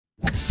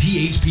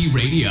THP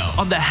Radio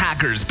on the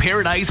Hackers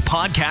Paradise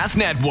Podcast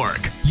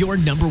Network. Your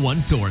number one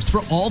source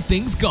for all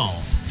things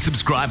golf.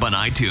 Subscribe on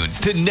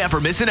iTunes to never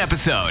miss an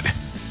episode.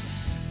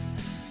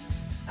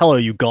 Hello,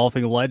 you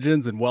golfing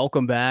legends, and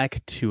welcome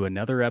back to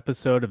another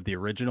episode of the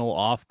original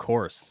Off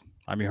Course.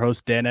 I'm your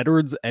host, Dan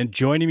Edwards, and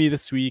joining me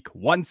this week,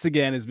 once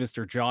again, is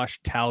Mr. Josh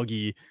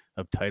Talge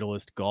of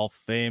Titleist Golf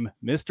fame.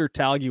 Mr.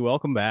 Talge,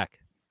 welcome back.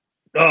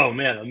 Oh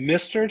man, a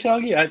Mr.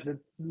 Talge?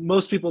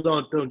 Most people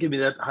don't give me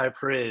that high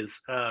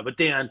praise. But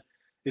Dan,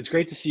 it's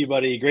great to see you,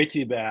 buddy. Great to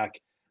be back.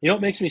 You know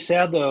what makes me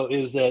sad though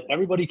is that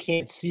everybody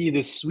can't see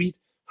this sweet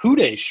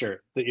Houday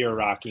shirt that you're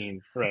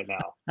rocking right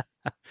now.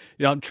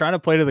 I'm trying to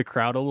play to the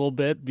crowd a little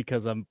bit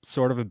because I'm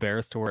sort of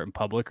embarrassed to wear it in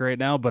public right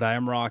now. But I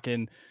am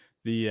rocking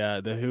the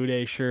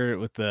Houday shirt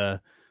with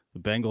the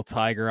Bengal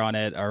tiger on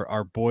it.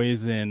 Our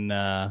boys in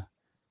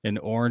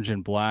orange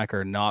and black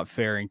are not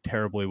faring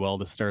terribly well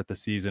to start the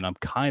season. I'm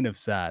kind of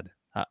sad.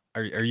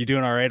 Are you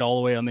doing all right all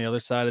the way on the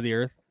other side of the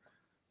earth?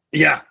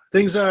 Yeah,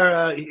 things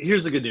are,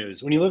 here's the good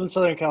news. When you live in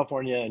Southern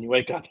California and you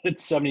wake up at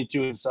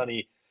 72 and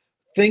sunny,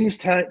 things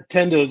tend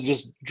to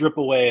just drip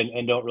away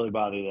and don't really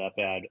bother you that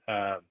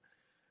bad.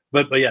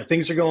 But yeah,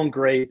 things are going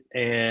great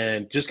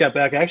and just got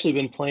back. I actually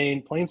been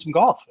playing some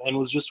golf and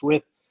was just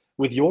with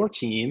your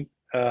team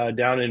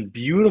down in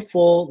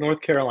beautiful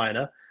North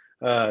Carolina.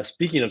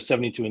 Speaking of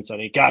 72 and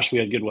sunny, gosh, we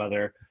had good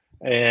weather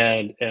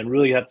and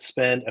really got to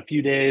spend a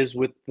few days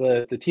with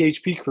the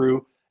THP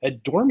crew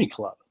at Dormy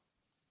Club.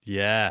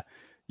 Yeah.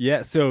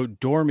 So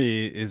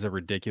Dormy is a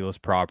ridiculous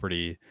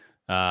property.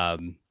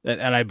 And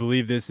I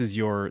believe this is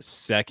your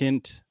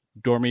second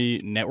Dormy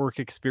network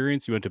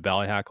experience. You went to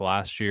Ballyhack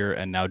last year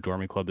and now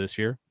Dormy Club this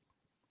year.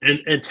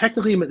 And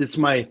technically it's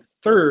my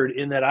third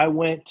in that I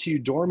went to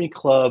Dormy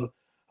Club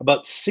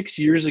about 6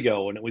 years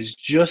ago when it was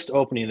just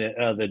opening.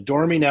 The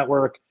Dormy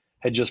network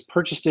had just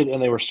purchased it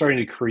and they were starting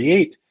to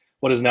create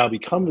what has now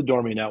become the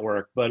Dormy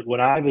network. But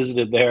when I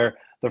visited there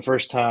the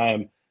first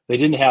time, they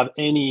didn't have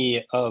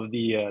any of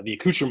the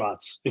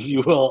accoutrements, if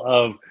you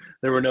will,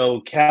 there were no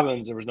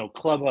cabins, there was no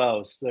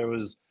clubhouse, there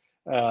was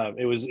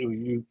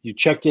you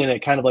checked in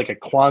at kind of like a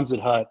Quonset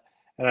hut,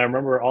 and I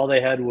remember all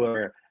they had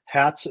were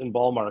hats and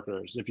ball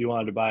markers if you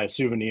wanted to buy a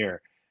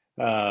souvenir.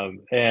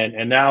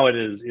 And now it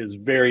is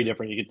very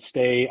different. You could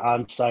stay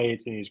on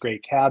site in these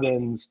great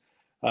cabins.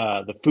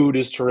 The food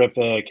is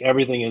terrific.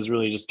 Everything is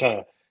really just kind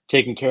of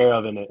taken care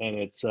of, and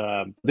it's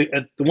the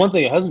one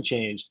thing that hasn't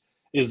changed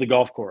is the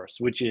golf course,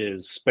 which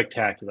is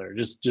spectacular.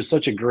 Just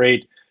such a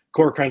great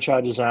Core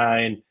Crenshaw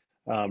design,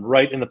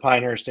 right in the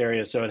Pinehurst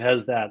area. So it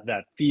has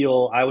that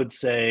feel. I would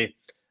say,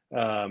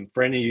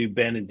 for any of you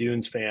Bandon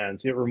Dunes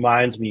fans, it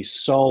reminds me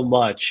so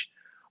much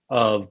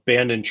of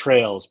Bandon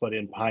Trails, but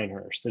in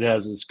Pinehurst. It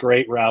has this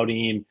great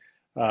routing.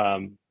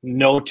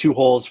 No two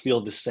holes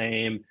feel the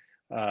same.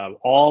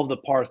 All of the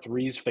par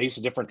threes face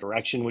a different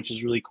direction, which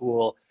is really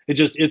cool.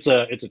 It's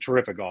a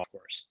terrific golf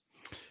course.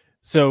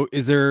 So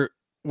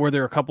were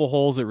there a couple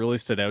holes that really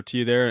stood out to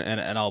you there?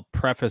 And I'll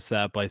preface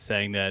that by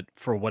saying that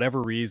for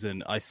whatever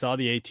reason, I saw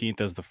the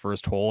 18th as the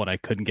first hole and I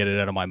couldn't get it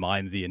out of my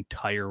mind the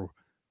entire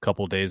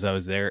couple days I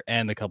was there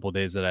and the couple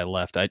days that I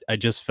left. I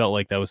just felt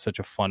like that was such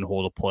a fun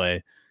hole to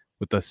play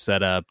with the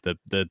setup,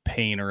 the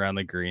paint around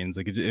the greens.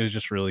 Like it was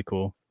just really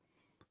cool.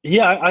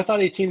 Yeah, I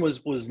thought 18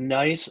 was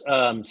nice.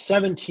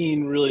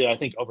 17 really, I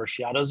think,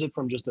 overshadows it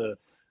from just a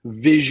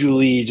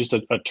visually just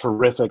a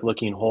terrific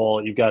looking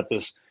hole. You've got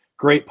this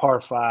great par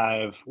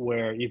 5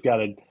 where you've got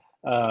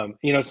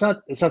it's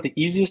not the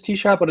easiest tee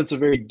shot, but it's a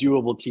very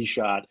doable tee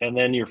shot. And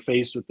then you're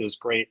faced with this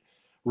great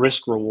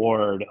risk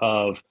reward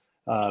of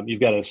you've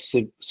got a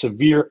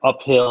severe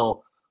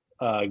uphill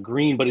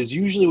green, but is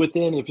usually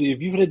within, if you've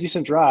hit a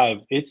decent drive,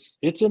 it's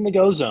in the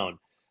go zone.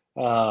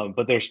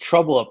 But there's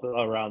trouble up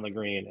around the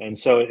green. And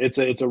so it's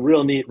a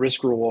real neat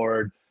risk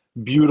reward,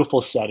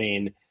 beautiful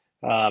setting.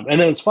 And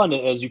then it's fun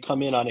as you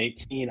come in on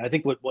 18. I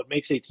think what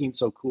makes 18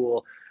 so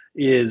cool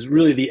is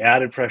really the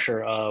added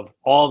pressure of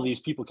all of these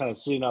people kind of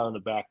sitting out on the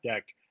back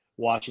deck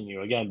watching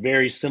you. Again,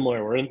 very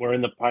similar. We're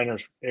in the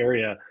Pinehurst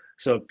area,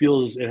 so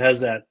it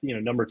has that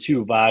number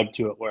 2 vibe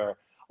to it, where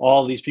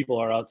all these people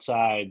are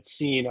outside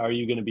seeing, are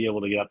you going to be able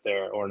to get up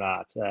there or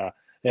not?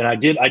 And I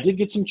did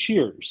get some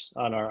cheers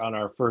on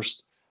our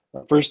first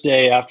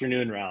day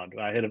afternoon round.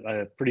 I had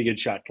a pretty good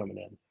shot coming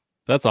in.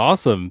 That's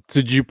awesome.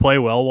 Did you play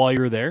well while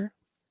you were there?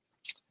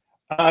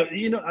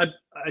 I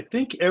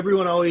think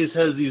everyone always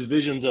has these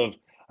visions of,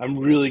 I'm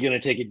really going to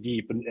take it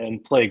deep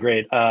and play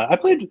great. I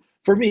played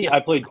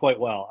quite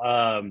well.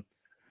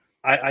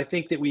 I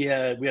think that we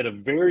had a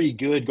very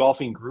good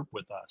golfing group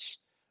with us.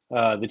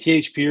 The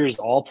THPers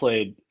all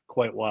played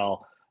quite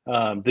well.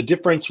 The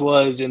difference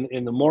was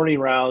in the morning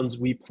rounds,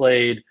 we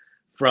played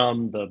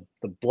from the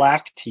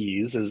black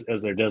tees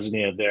as they're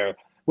designated there,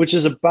 which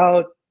is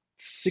about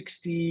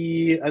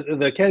 60.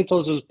 The Caddy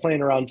Close was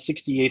playing around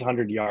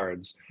 6,800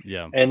 yards.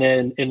 Yeah. And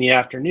then in the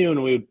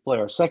afternoon, we would play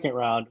our second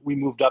round. We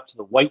moved up to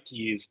the white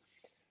tees,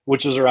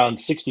 which was around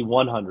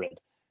 6,100.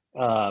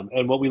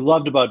 And what we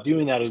loved about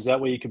doing that is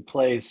that way you could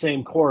play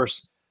same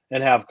course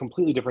and have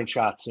completely different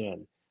shots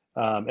in.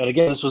 And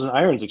again, this was an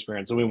irons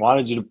experience, and we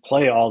wanted you to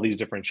play all these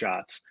different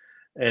shots.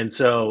 And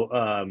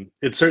so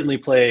it certainly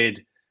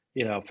played,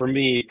 for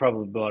me,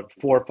 probably about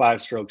 4 or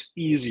 5 strokes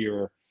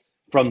easier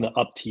from the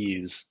up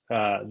tees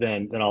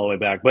than all the way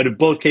back. But in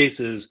both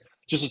cases,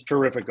 just a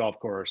terrific golf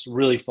course,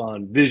 really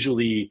fun,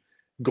 visually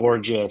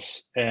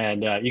gorgeous,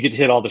 and you get to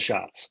hit all the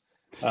shots.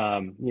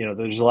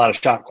 There's a lot of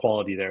shot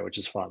quality there, which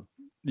is fun.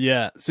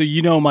 Yeah. So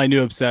my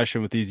new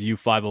obsession with these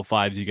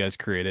U505s you guys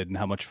created and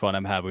how much fun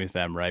I'm having with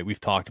them, right? We've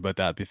talked about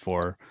that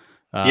before.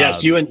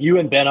 Yes, you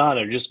and Ben on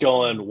are just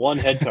going one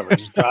head cover,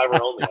 just driver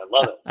only. I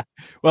love it.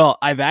 Well,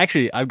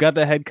 I've got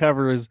the head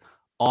covers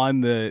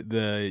on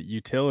the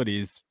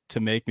utilities to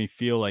make me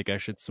feel like I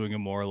should swing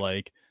them more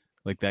like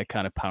that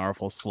kind of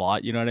powerful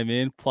slot. You know what I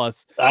mean?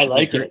 Plus, I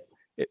like it.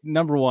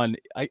 Number one,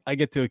 I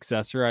get to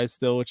accessorize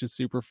still, which is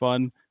super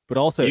fun. But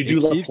also, you do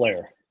love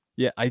flair.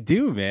 Yeah, I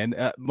do, man.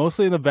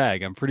 Mostly in the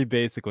bag. I'm pretty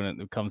basic when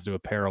it comes to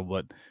apparel,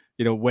 but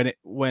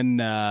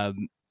when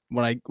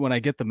I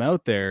get them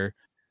out there,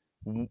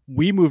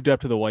 we moved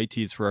up to the white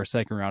tees for our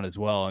second round as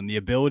well, and the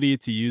ability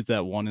to use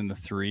that 1 and the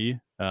 3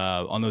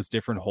 on those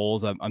different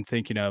holes. I'm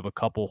thinking of a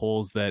couple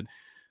holes that,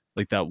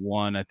 like that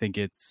one. I think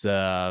it's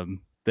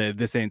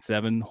this ain't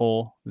 7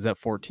 hole. Is that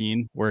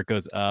 14 where it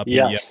goes up? Yes.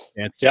 And you have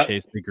a chance to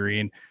chase the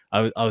green.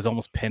 I was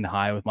almost pin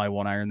high with my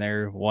 1 iron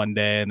there one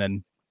day, and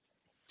then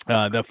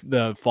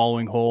the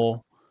following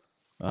hole.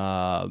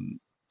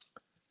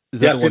 Is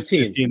that the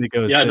 15 that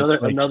goes? Yeah,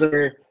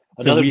 another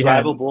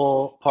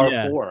drivable par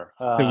 4.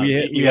 So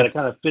you got to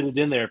kind of fit it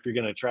in there if you're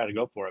going to try to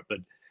go for it. But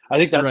I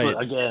think that's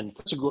what, again,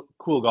 such a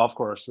cool golf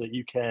course that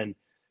you can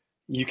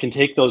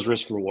take those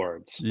risk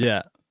rewards.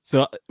 Yeah.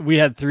 So we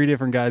had 3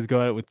 different guys go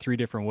at it with 3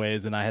 different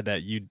ways, and I had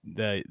that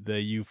the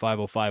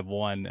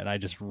U5051, and I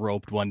just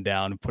roped one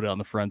down and put it on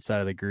the front side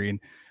of the green,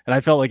 and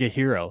I felt like a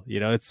hero.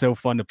 It's so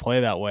fun to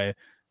play that way.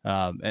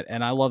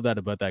 And I love that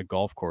about that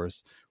golf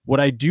course. What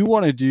I do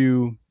want to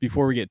do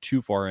before we get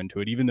too far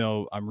into it, even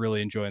though I'm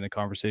really enjoying the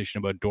conversation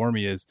about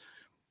Dormy, is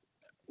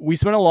we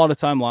spent a lot of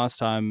time last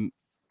time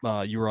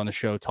you were on the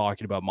show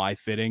talking about my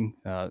fitting.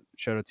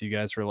 Shout out to you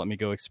guys for letting me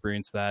go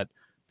experience that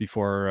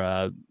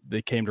before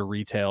they came to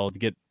retail to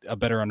get a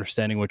better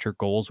understanding what your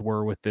goals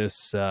were with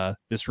this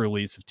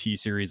release of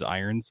T-Series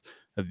irons,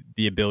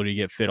 the ability to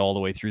get fit all the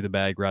way through the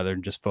bag rather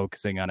than just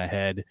focusing on a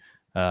head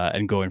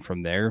and going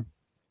from there.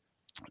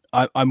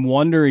 I'm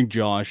wondering,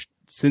 Josh,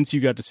 since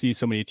you got to see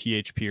so many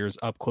THPers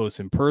up close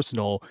and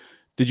personal,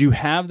 did you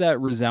have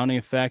that resounding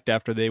effect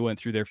after they went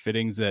through their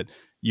fittings that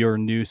your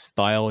new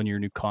style and your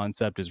new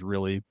concept is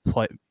really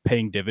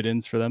paying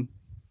dividends for them?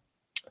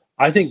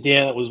 I think,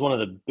 Dan, it was one of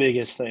the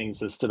biggest things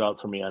that stood out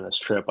for me on this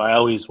trip.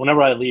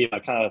 Whenever I leave, I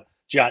kind of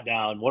jot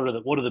down what are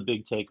the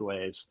big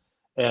takeaways,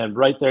 and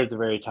right there at the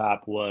very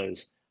top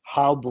was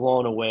how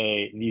blown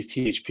away these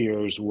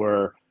THPers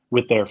were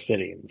with their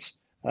fittings.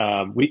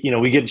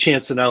 We get a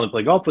chance to not only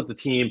play golf with the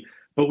team,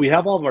 but we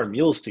have all of our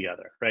meals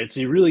together, right?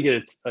 So you really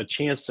get a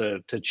chance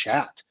to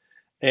chat.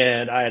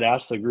 And I had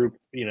asked the group,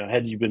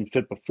 had you been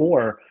fit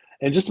before?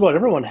 And just about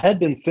everyone had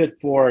been fit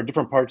for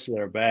different parts of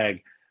their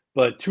bag.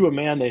 But to a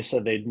man, they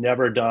said they'd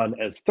never done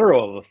as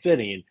thorough of a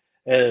fitting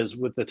as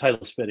with the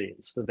Titleist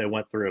fittings that they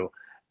went through.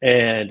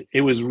 And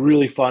it was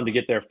really fun to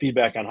get their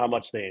feedback on how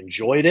much they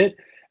enjoyed it.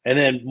 And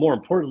then more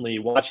importantly,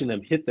 watching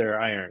them hit their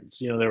irons.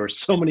 There were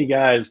so many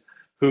guys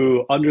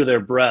who under their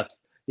breath,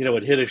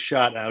 would hit a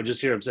shot, and I would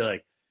just hear them say,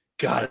 like,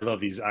 God, I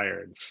love these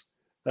irons.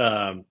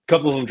 A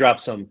couple of them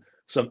dropped some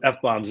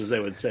F-bombs, as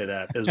they would say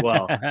that as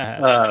well.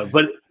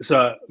 But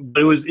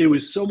it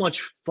was so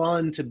much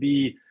fun to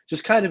be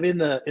just kind of in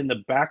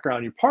the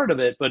background. You're part of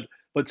it,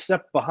 but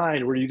step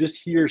behind where you just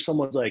hear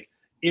someone's like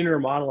inner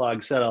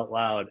monologue said out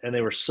loud, and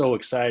they were so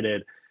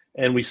excited.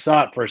 And we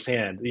saw it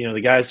firsthand.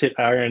 The guys hit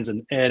irons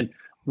and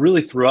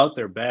really throughout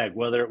their bag,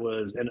 whether it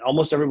was, and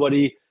almost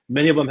everybody,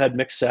 many of them had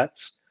mixed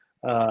sets,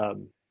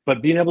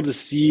 but being able to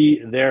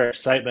see their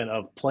excitement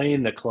of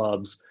playing the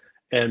clubs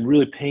and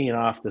really paying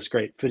off this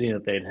great fitting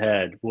that they'd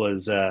had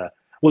was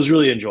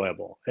really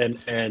enjoyable.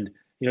 And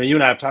you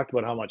and I have talked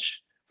about how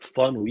much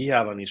fun we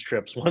have on these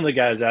trips. One of the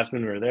guys asked me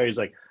when we were there, he's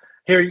like,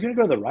 "Hey, are you going to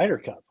go to the Ryder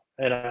Cup?"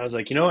 And I was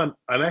like, I'm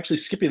actually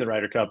skipping the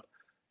Ryder Cup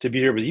to be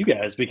here with you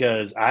guys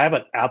because I have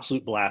an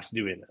absolute blast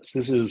doing this.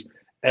 This is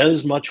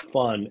as much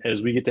fun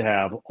as we get to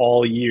have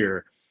all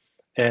year.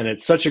 And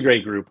it's such a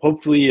great group.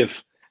 Hopefully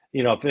if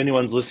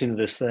anyone's listening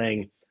to this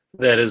thing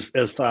that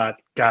has thought,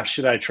 gosh,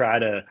 should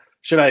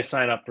I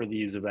sign up for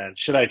these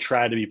events? Should I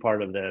try to be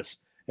part of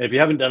this? And if you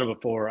haven't done it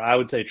before, I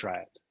would say try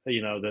it.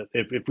 That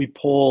if we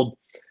polled,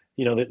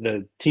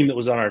 the team that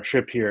was on our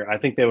trip here, I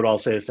think they would all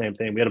say the same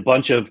thing. We had a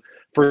bunch of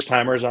first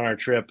timers on our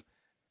trip,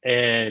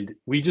 and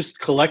we just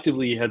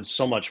collectively had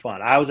so much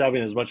fun. I was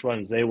having as much fun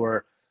as they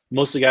were.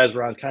 Most of the guys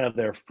were on kind of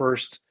their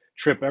first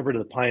trip ever to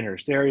the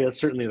Pinehurst area,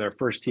 certainly their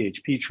first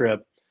THP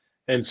trip.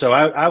 And so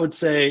I would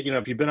say,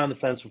 if you've been on the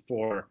fence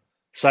before,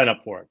 sign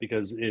up for it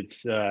because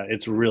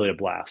it's really a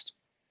blast.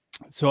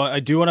 So I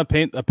do want to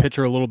paint a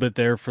picture a little bit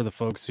there for the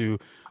folks who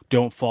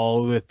don't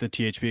follow with the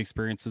THP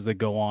experiences that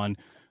go on.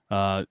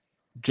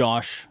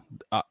 Josh,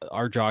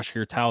 our Josh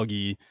here,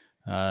 Talge,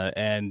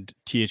 and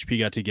THP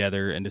got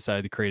together and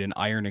decided to create an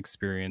iron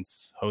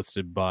experience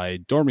hosted by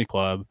Dormy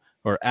Club,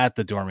 or at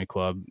the Dormy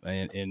Club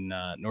in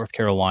North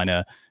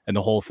Carolina. And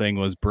the whole thing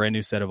was brand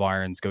new set of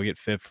irons. Go get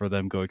fit for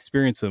them. Go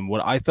experience them.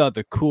 What I thought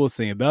the coolest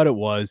thing about it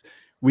was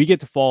we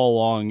get to follow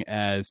along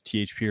as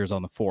THPers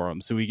on the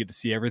forum, so we get to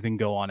see everything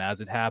go on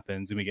as it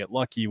happens, and we get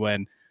lucky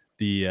when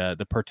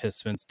the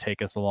participants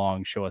take us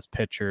along, show us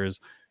pictures.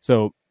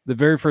 So the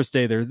very first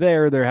day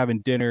they're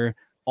having dinner.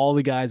 All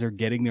the guys are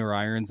getting their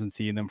irons and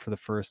seeing them for the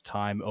first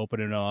time,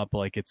 opening up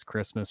like it's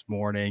Christmas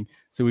morning.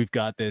 So we've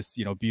got this,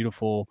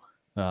 beautiful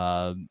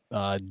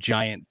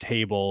giant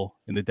table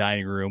in the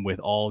dining room with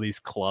all these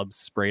clubs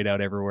sprayed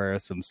out everywhere,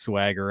 some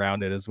swag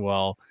around it as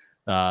well.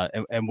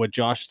 And what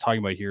Josh is talking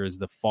about here is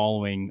the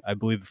following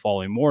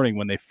morning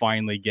when they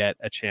finally get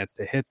a chance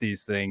to hit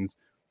these things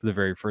for the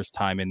very first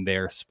time in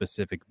their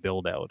specific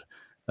build out.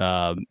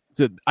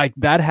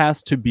 That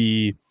has to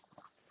be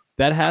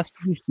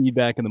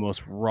feedback in the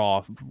most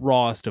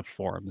rawest of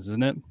forms,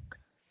 isn't it?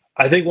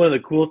 I think one of the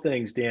cool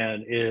things,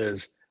 Dan,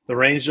 is the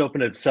range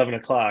opened at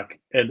 7:00,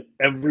 and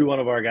every one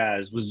of our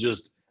guys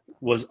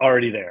was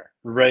already there,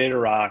 ready to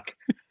rock.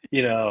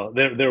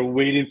 They're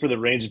waiting for the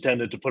range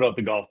attendant to put out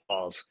the golf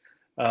balls,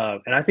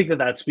 and I think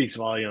that speaks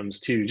volumes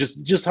too.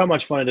 Just how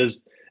much fun it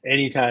is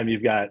anytime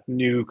you've got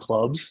new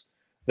clubs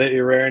that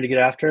you're raring to get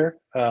after.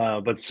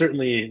 But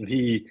certainly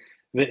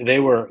they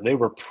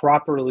were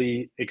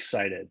properly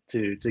excited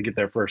to get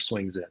their first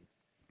swings in.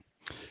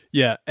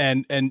 Yeah,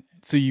 and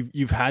so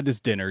you've had this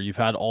dinner, you've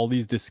had all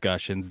these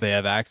discussions. They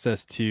have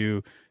access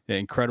to the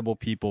incredible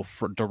people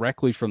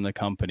directly from the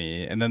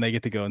company, and then they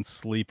get to go and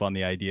sleep on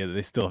the idea that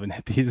they still haven't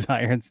hit these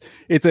irons.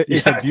 It's a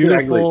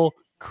beautiful, exactly.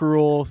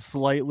 Cruel,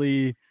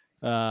 slightly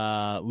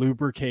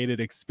lubricated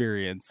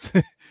experience,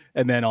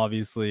 and then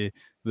obviously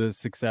the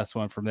success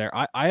went from there.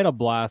 I had a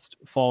blast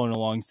following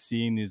along,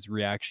 seeing these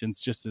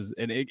reactions,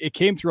 and it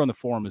came through on the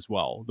forum as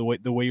well.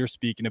 The way you're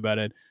speaking about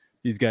it.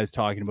 These guys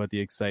talking about the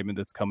excitement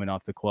that's coming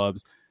off the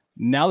clubs.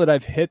 Now that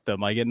I've hit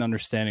them, I get an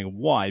understanding of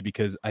why,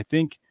 because I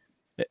think,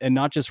 and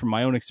not just from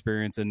my own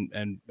experience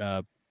and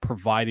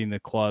providing the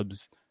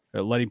clubs,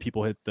 letting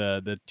people hit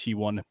the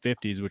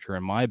T150s, which are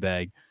in my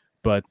bag,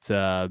 but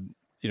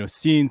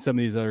seeing some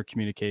of these other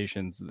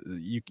communications,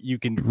 you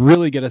can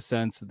really get a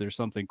sense that there's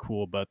something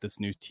cool about this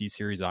new T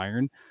Series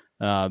iron.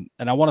 And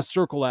I want to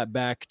circle that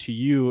back to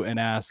you and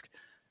ask,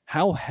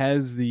 how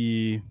has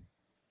the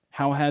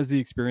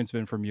experience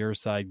been from your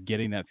side,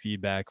 getting that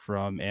feedback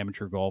from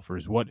amateur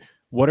golfers?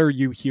 What are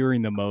you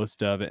hearing the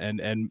most of?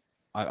 And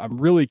I'm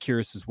really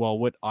curious as well,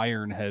 what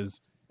iron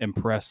has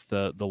impressed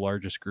the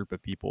largest group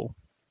of people?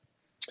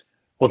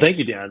 Well, thank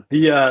you, Dan.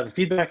 The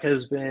feedback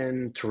has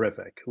been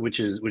terrific, which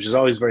is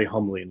always very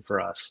humbling for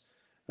us.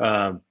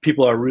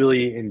 People are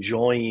really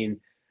enjoying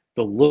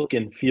the look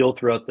and feel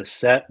throughout the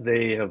set.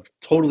 They have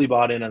totally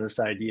bought in on this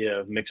idea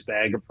of mixed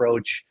bag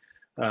approach.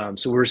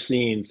 So we're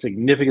seeing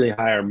significantly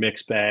higher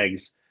mixed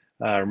bags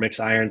or mixed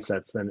iron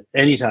sets than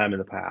any time in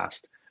the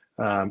past,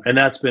 and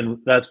that's been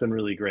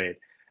really great.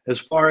 As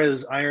far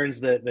as irons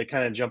that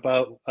kind of jump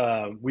out,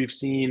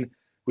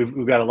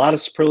 we've got a lot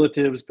of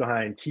superlatives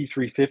behind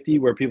T350,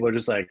 where people are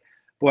just like,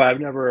 boy, I've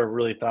never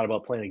really thought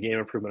about playing a game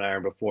improvement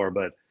iron before,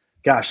 but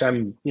gosh, I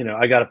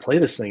got to play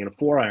this thing in a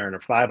 4-iron or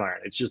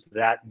 5-iron. It's just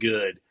that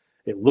good.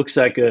 It looks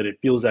that good. It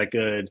feels that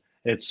good.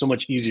 It's so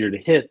much easier to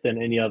hit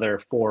than any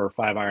other 4 or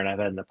 5-iron I've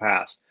had in the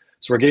past.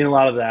 So we're getting a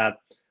lot of that.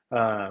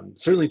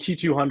 Certainly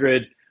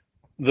T200,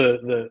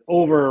 the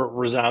over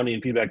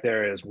resounding feedback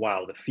there is,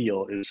 wow, the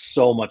feel is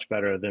so much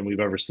better than we've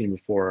ever seen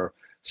before.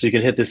 So you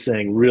can hit this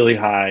thing really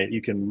high.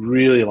 You can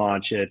really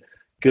launch it,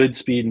 good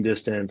speed and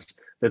distance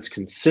that's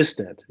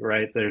consistent,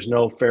 right? There's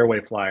no fairway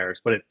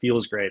flyers, but it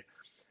feels great.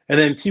 And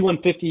then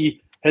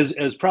T150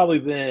 has probably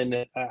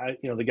been,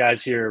 the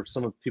guys here,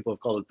 some of the people have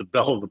called it the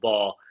bell of the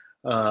ball,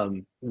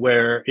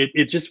 where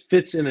it just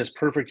fits in this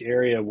perfect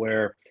area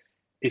where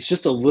it's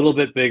just a little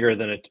bit bigger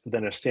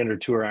than a standard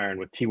tour iron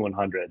with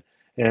T100,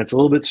 and it's a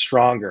little bit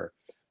stronger.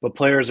 But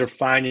players are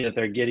finding that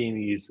they're getting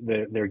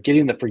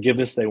the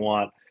forgiveness they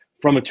want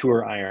from a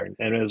tour iron.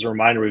 And as a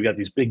reminder, we've got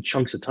these big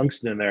chunks of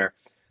tungsten in there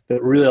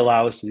that really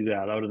allow us to do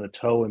that out in the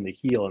toe and the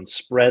heel and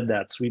spread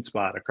that sweet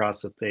spot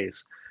across the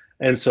face.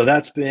 And so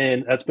that's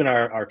been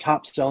our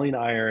top selling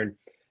iron,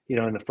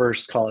 in the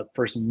first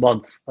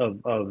month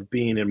of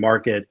being in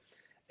market.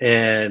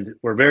 And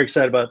we're very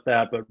excited about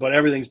that, but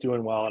everything's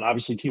doing well. And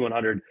obviously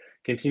T100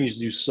 continues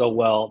to do so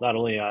well, not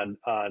only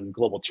on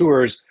global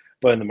tours,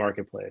 but in the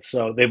marketplace.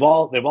 So they've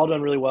all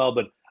done really well,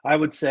 but I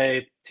would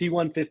say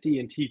T150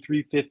 and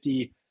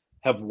T350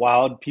 have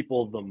wowed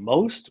people the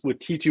most, with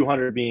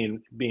T200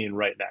 being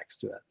right next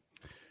to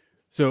it.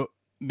 So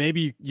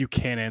maybe you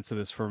can't answer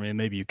this for me, and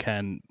maybe you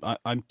can.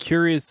 I'm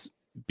curious,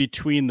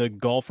 between the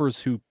golfers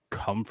who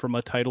come from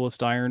a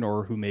Titleist iron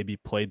or who maybe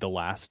played the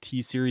last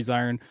T Series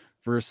iron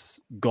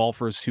versus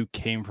golfers who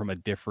came from a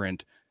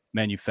different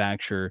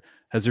manufacturer,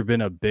 has there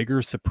been a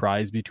bigger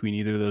surprise between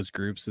either of those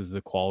groups? Is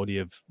the quality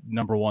of,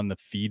 number one, the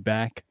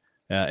feedback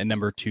and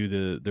number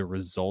two, the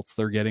results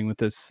they're getting with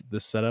this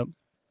setup?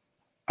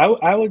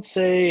 I would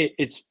say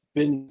it's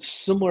been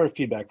similar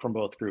feedback from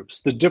both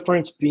groups. The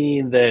difference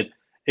being that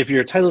if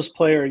you're a Titleist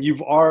player,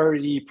 you've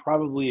already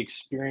probably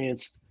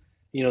experienced,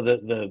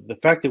 the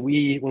fact that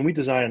when we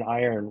design an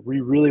iron,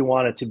 we really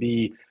want it to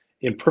be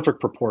in perfect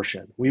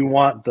proportion. We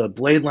want the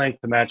blade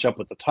length to match up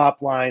with the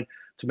top line,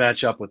 to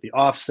match up with the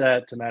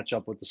offset, to match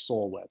up with the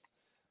sole width.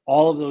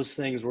 All of those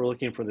things, we're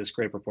looking for this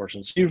great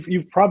proportion. So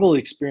you've probably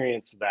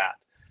experienced that.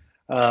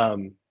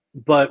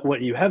 But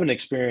what you haven't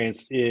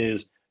experienced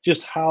is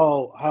just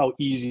how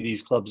easy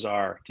these clubs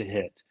are to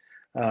hit.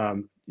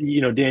 Dan,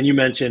 you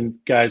mentioned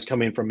guys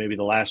coming from maybe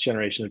the last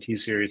generation of T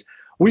Series.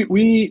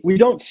 We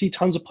don't see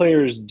tons of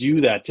players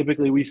do that.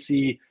 Typically, we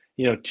see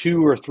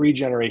 2 or 3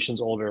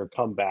 generations older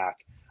come back.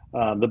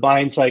 The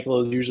buying cycle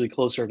is usually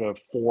closer to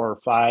 4 or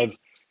 5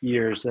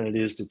 years than it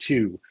is to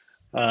 2.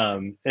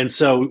 And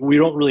so we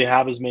don't really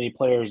have as many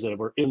players that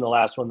were in the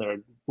last one that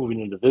are moving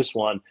into this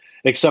one,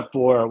 except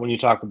for when you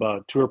talk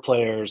about tour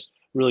players,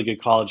 really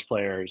good college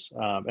players.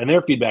 And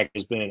their feedback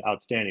has been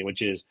outstanding,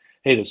 which is,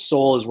 hey, the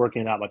sole is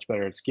working that much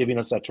better. It's giving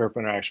us that turf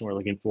interaction we're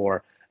looking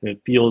for, and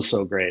it feels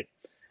so great.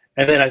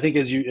 And then I think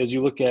as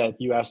you look at,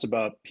 you asked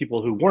about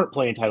people who weren't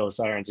playing Titleist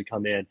irons to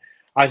come in.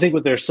 I think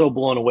what they're so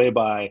blown away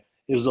by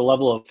is the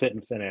level of fit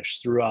and finish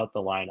throughout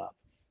the lineup.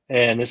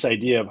 And this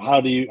idea of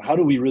how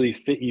do we really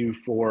fit you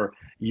for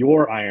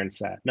your iron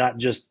set, not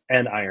just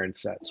an iron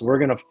set. So we're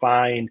going to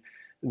find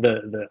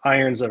the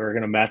irons that are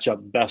going to match up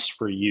best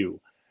for you.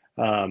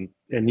 And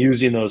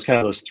using those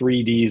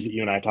 3 Ds that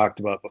you and I talked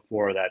about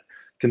before, that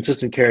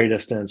consistent carry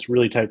distance,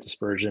 really tight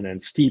dispersion,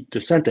 and steep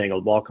descent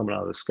angle, ball coming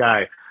out of the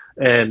sky,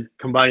 and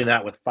combining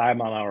that with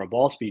 5-mile-an-hour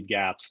ball speed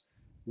gaps,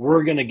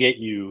 we're going to get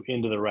you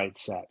into the right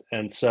set.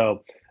 And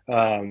so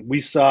we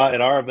saw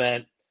at our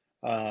event,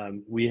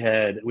 we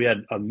had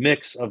a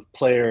mix of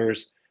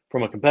players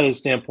from a competitive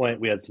standpoint.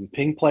 We had some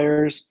ping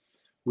players,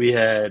 we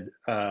had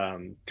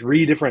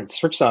 3 different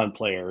Strixon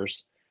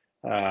players,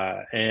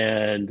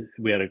 and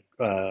we had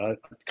a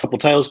couple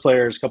Titleist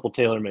players, a couple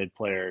TaylorMade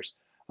players,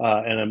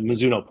 and a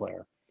Mizuno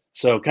player.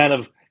 So kind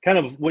of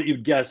what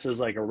you'd guess is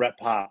like a rep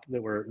pop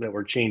that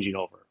we're changing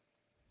over.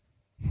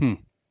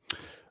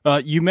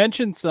 You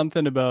mentioned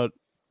something about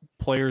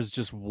players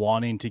just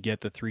wanting to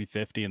get the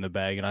 350 in the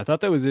bag, and I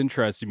thought that was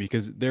interesting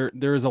because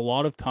there's a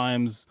lot of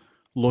times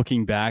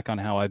looking back on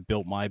how I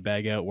built my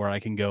bag out where I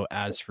can go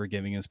as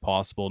forgiving as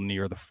possible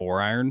near the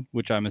 4-iron,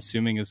 which I'm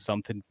assuming is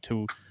something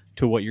to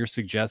what you're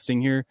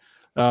suggesting here.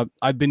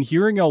 I've been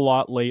hearing a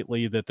lot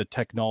lately that the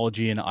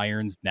technology in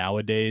irons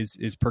nowadays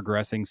is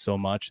progressing so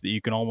much that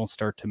you can almost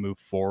start to move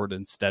forward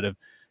instead of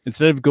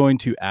going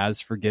to as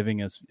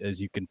forgiving as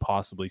you can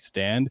possibly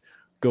stand,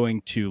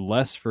 going to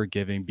less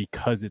forgiving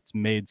because it's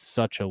made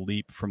such a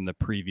leap from the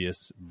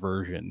previous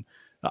version.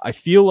 I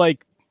feel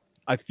like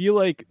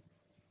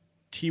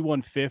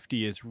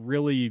T150 is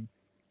really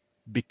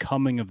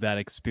becoming of that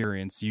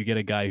experience. You get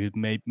a guy who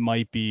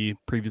might be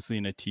previously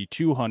in a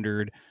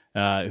T200,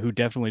 who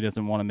definitely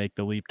doesn't want to make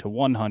the leap to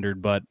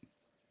 100. But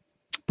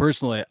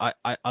personally,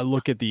 I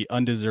look at the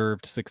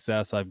undeserved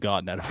success I've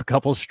gotten out of a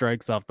couple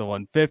strikes off the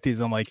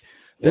 150s. I'm like,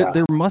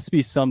 there must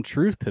be some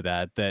truth to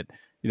that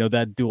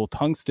that dual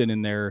tungsten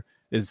in there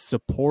is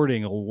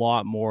supporting a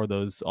lot more of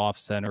those off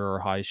center or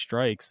high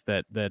strikes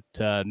that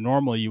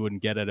normally you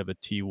wouldn't get out of a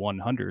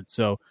T100.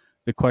 So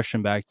the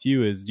question back to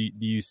you is, do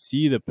you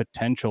see the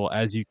potential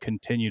as you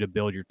continue to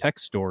build your tech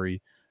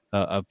story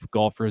of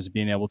golfers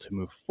being able to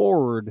move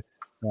forward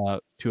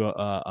to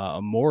a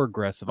more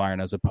aggressive iron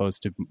as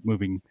opposed to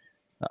moving,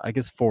 I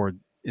guess forward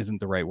isn't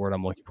the right word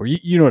I'm looking for.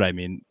 You know what I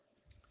mean?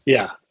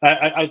 Yeah,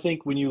 I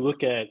think when you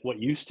look at what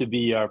used to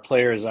be our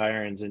players'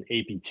 irons and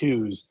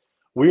AP2s,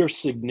 we are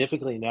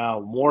significantly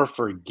now more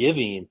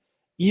forgiving,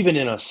 even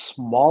in a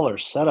smaller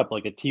setup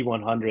like a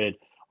T100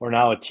 or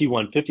now a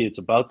T150. It's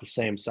about the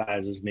same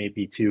size as an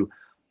AP2,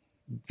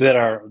 that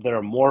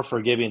are more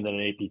forgiving than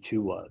an AP2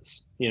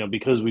 was.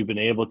 Because we've been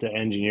able to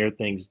engineer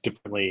things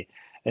differently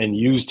and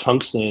use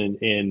tungsten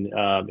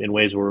in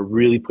ways where we're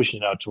really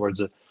pushing it out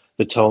towards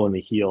the toe and the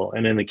heel.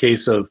 And in the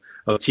case of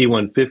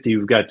T150,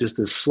 we've got just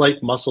this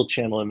slight muscle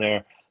channel in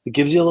there that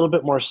gives you a little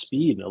bit more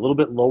speed and a little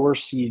bit lower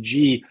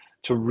CG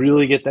to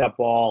really get that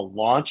ball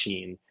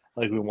launching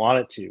like we want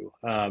it to.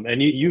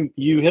 And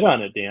you hit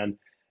on it, Dan.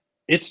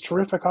 It's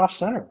terrific off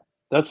center.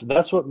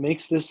 That's what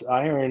makes this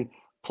iron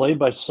played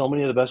by so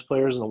many of the best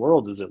players in the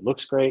world. Is it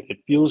looks great, it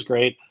feels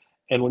great,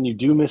 and when you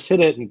do miss hit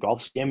it, and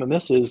golf's a game of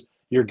misses,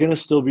 you're going to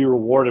still be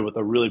rewarded with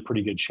a really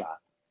pretty good shot.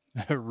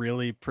 A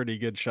really pretty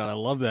good shot. I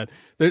love that.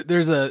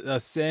 There's a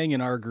saying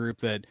in our group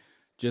that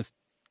just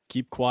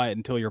keep quiet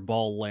until your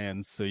ball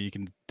lands so you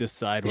can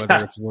decide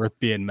whether it's worth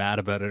being mad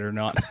about it or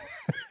not.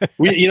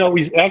 we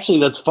actually,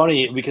 that's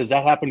funny because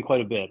that happened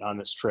quite a bit on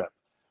this trip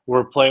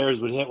where players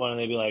would hit one and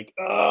they'd be like,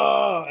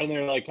 oh, and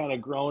they're like kind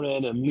of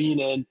groaning and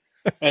leaning,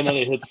 and then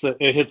it hits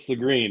the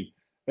green.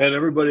 And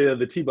everybody at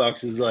the tee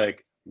box is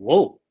like,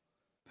 whoa.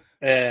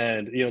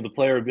 And, the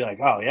player would be like,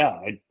 oh, yeah,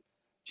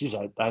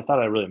 I thought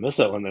I really missed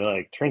that one. They're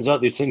like, turns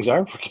out these things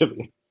are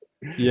forgiving.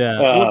 Yeah.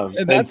 Well, and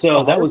And that's the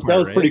so that hard was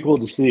part, right? pretty cool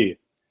to see.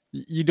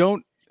 You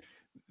don't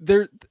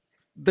there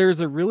there's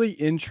a really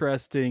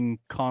interesting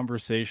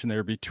conversation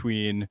there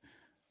between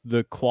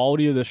the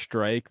quality of the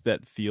strike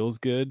that feels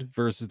good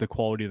versus the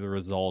quality of the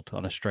result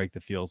on a strike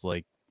that feels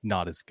like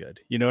not as good.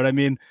 You know what I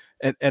mean?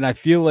 And I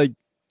feel like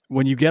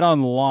when you get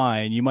on the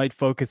line, you might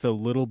focus a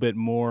little bit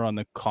more on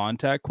the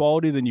contact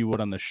quality than you would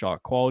on the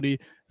shot quality,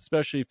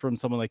 especially from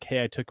someone like,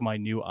 hey, I took my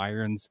new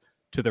irons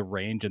to the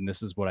range and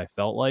this is what I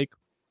felt like.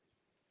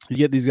 You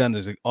get these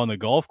guys on the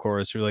golf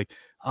course, you're like,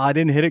 "Oh, I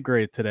didn't hit it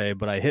great today,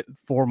 but I hit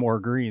 4 more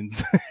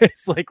greens."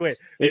 It's like, wait,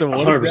 so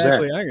what 100%.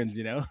 exactly irons,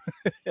 you know?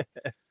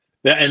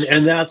 Yeah,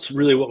 and that's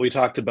really what we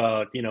talked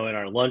about, in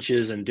our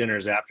lunches and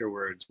dinners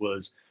afterwards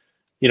was,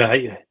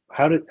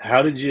 how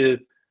did you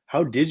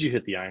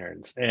hit the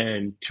irons?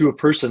 And to a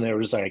person, they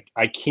were just like,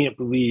 I can't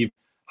believe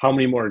how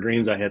many more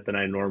greens I hit than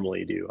I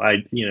normally do.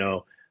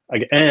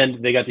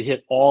 And they got to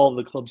hit all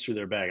the clubs through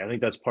their bag. I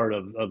think that's part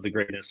of the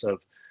greatness of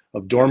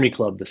Dormy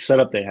Club, the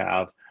setup they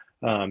have,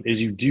 is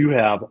you do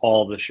have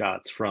all the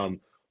shots from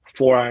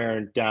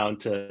 4-iron down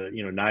to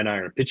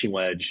 9-iron pitching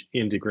wedge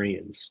into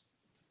greens.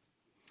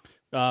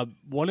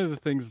 One of the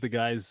things the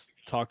guys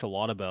talked a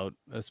lot about,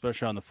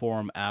 especially on the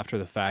forum after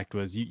the fact,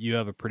 was you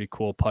have a pretty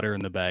cool putter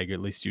in the bag.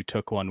 At least you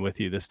took one with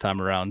you this time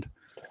around.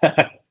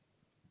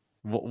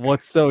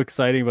 What's so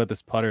exciting about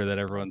this putter that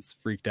everyone's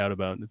freaked out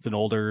about? It's an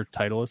older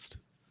Titleist.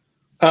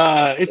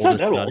 It's Older not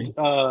that Scotty?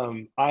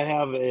 old. I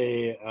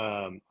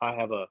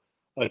have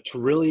a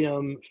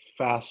Trillium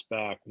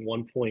Fastback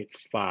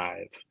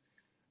 1.5,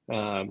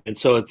 and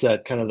so it's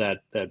that kind of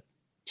that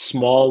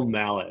small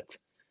mallet,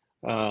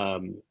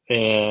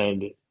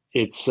 and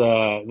it's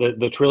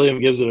the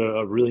Trillium gives it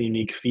a really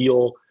unique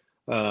feel.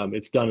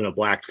 It's done in a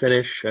black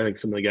finish. I think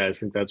some of the guys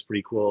think that's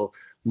pretty cool,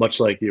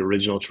 much like the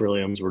original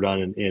Trilliums were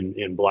done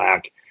in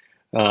black.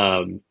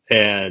 And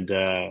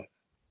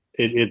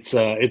it's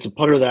a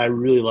putter that I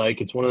really like.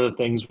 It's one of the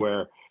things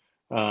where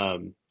I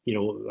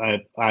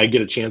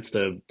get a chance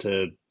to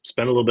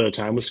spend a little bit of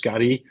time with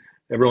Scotty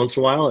every once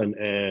in a while,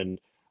 and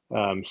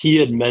he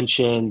had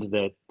mentioned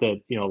that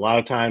a lot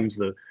of times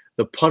the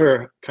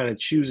putter kind of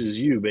chooses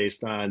you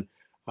based on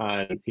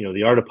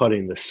the art of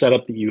putting, the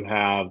setup that you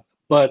have,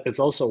 but it's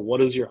also what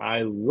does your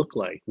eye look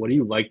like? What do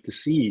you like to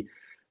see?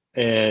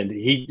 And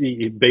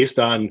he based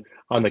on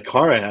the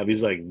car I have,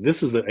 he's like,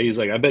 he's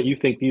like, I bet you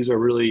think these are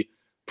really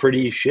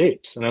pretty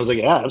shapes. And I was like,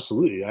 yeah,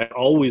 absolutely. I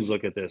always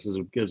look at this as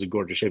a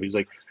gorgeous shape. He's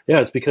like,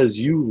 yeah, it's because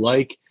you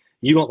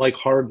don't like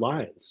hard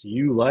lines.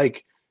 You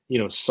like,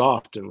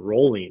 soft and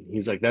rolling.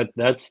 He's like,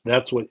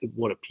 that's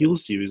what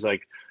appeals to you. He's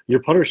like,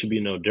 your putter should be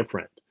no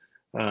different.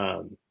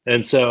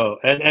 And so,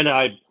 and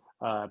I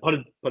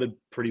putted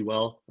pretty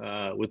well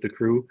with the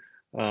crew.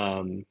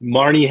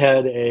 Marnie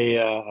had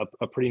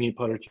a pretty neat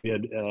putter too. He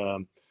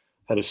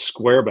had a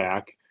square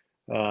back,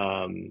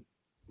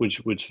 which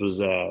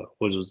was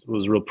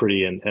real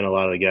pretty, and a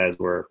lot of the guys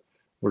were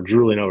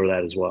drooling over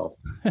that as well.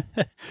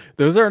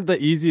 Those aren't the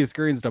easiest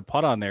greens to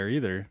putt on there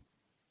either.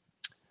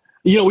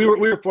 We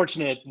were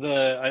fortunate.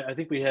 I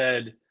think we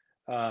had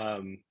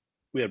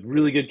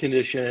really good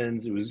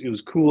conditions. It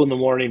was cool in the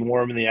morning,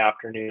 warm in the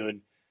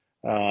afternoon,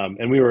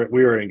 and we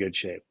were in good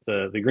shape.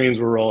 The greens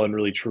were rolling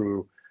really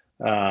true.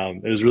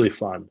 It was really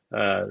fun.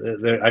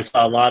 I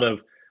saw a lot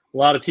of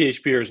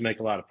THPers make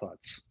a lot of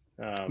putts,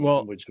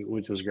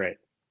 which was great.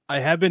 I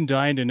have been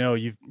dying to know,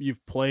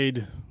 you've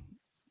played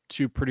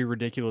two pretty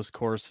ridiculous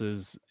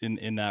courses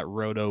in that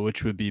roto,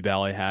 which would be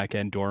Ballyhack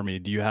and Dormy.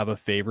 Do you have a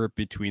favorite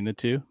between the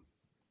two?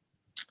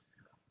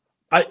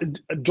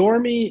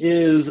 Dormy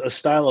is a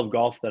style of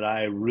golf that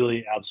I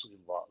really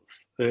absolutely love.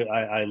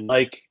 I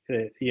like,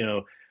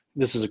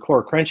 this is a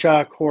Core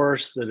Crenshaw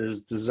course that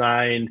is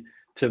designed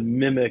to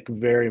mimic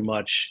very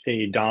much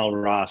a Donald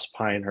Ross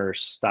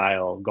Pinehurst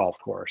style golf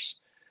course.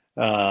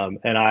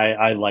 And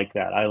I like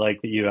that. I like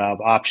that you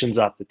have options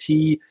off the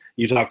tee.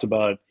 You talked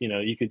about,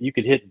 you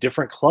could hit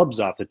different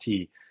clubs off the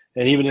tee.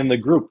 And even in the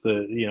group,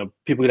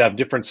 people could have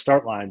different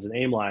start lines and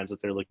aim lines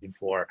that they're looking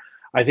for.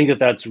 I think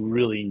that's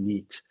really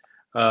neat.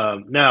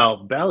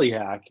 Now,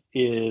 Ballyhack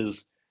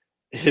is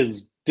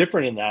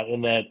different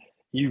in that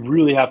you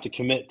really have to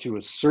commit to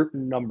a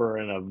certain number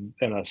and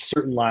a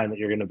certain line that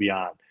you're going to be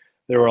on.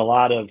 There were a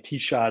lot of tee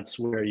shots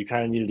where you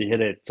kind of needed to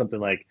hit it something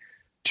like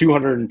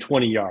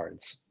 220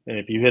 yards. And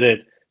if you hit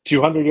it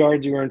 200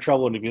 yards, you were in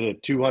trouble. And if you hit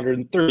it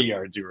 230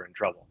 yards, you were in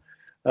trouble.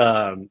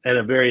 And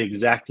a very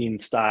exacting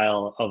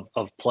style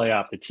of play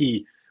off the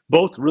tee.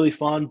 Both really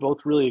fun,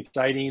 both really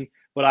exciting,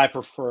 but I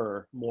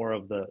prefer more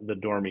of the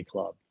Dormy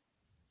Club.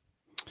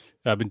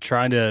 I've been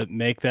trying to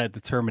make that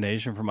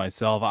determination for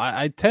myself.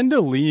 I tend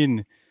to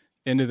lean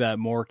into that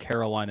more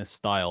Carolina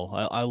style.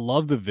 I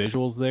love the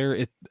visuals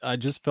there. I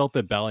just felt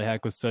that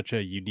Ballyhack was such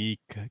a unique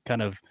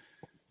kind of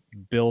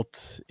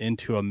built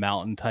into a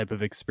mountain type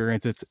of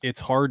experience. It's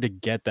hard to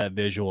get that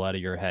visual out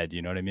of your head.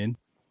 You know what I mean?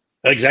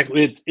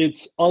 Exactly.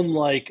 It's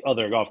unlike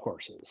other golf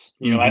courses.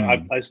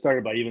 I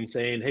started by even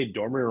saying, hey,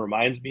 Dormy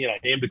reminds me, and I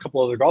named a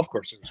couple other golf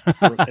courses it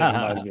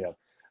reminds me of,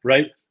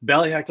 right?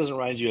 Ballyhack doesn't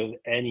remind you of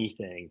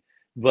anything.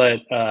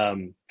 But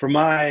for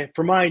my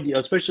idea,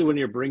 especially when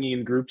you're bringing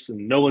in groups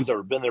and no one's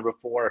ever been there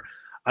before,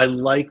 I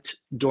liked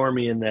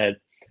Dormy in that,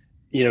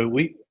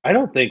 I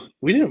don't think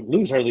we didn't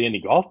lose hardly any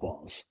golf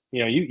balls.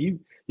 You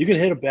can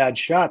hit a bad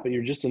shot, but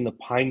you're just in the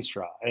pine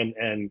straw.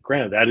 And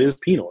granted, that is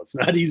penal. It's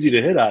not easy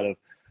to hit out of,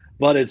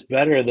 but it's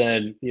better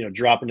than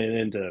dropping it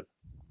into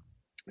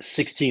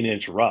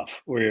 16-inch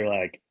rough where you're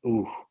like,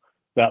 ooh,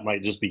 that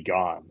might just be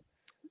gone.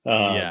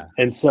 Yeah,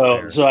 And so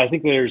fair. so I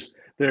think there's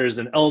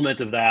an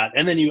element of that,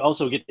 and then you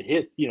also get to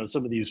hit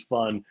some of these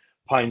fun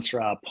pine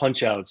straw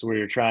punch outs where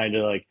you're trying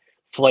to like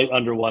flight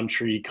under one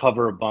tree,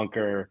 cover a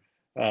bunker,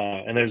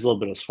 and there's a little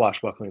bit of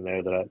swashbuckling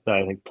there that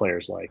I think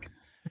players like.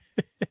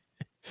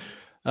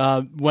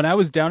 When I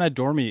was down at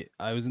Dormy,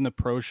 I was in the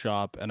pro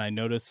shop and I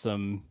noticed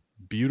some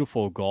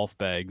beautiful golf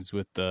bags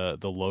with the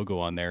logo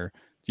on there.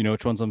 Do you know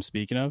which ones I'm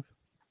speaking of?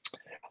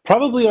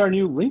 Probably our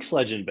new Lynx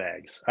Legend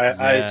bags.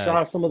 I saw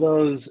Yes. some of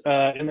those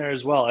in there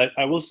as well.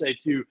 I will say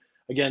too,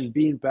 again,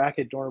 being back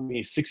at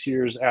Dormy 6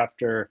 years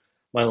after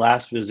my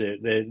last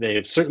visit, they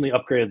have certainly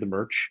upgraded the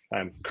merch.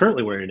 I'm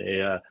currently wearing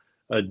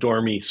a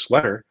Dormy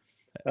sweater,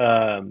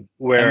 And the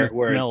where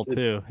smell it's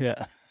too.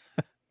 Yeah.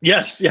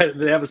 yes, yeah,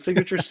 they have a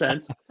signature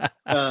scent,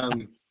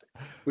 um,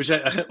 which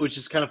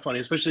is kind of funny,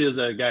 especially as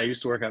a guy who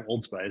used to work on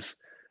Old Spice.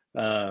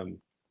 Um,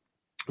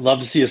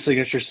 Love to see a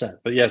signature scent,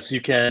 but yes, you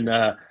can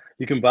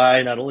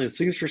buy not only a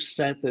signature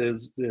scent that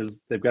is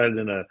they've got it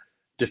in a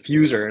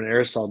diffuser, an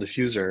aerosol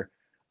diffuser,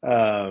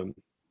 um,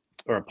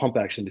 or a pump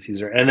action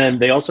diffuser, and then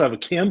they also have a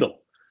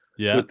candle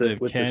Yeah, with they the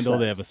have with the candle,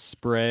 they have scent. a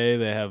spray,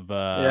 they have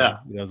Yeah,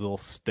 those little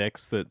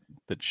sticks that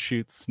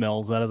shoot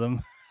smells out of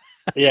them.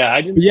 yeah.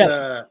 But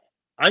yeah,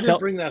 I didn't tell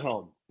bring that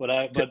home,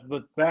 but t-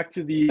 back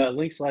to the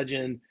Lynx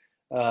Legend,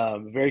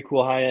 very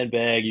cool high end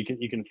bag.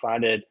 You can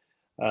find it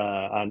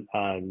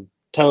on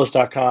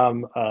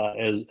Titleist.com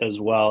as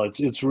well.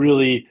 It's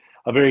really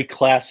a very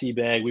classy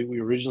bag. We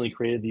originally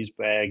created these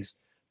bags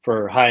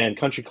for high end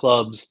country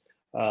clubs,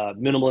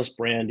 minimalist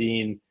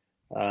branding,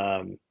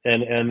 and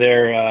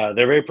they're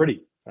very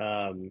pretty.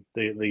 The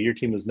Your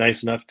team was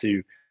nice enough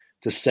to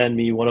send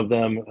me one of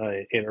them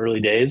in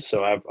early days,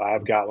 so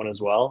I've got one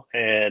as well.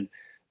 And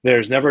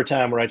there's never a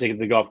time where I take it to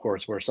the golf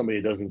course where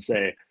somebody doesn't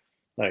say,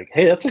 like,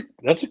 "Hey, that's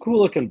a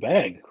cool looking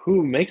bag.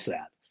 Who makes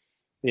that?"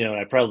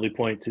 I probably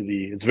point to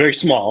it's very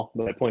small,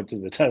 but I point to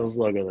the Titleist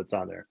logo that's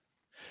on there.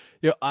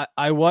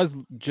 I was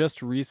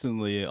just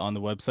recently on the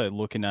website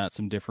looking at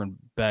some different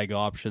bag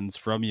options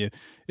from you.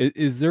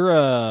 Is there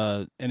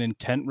an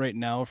intent right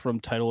now from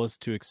Titleist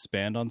to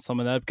expand on some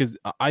of that? Because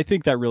I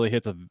think that really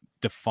hits a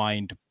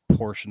defined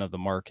portion of the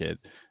market.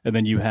 And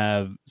then you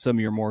have some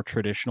of your more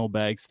traditional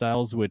bag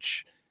styles,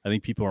 which I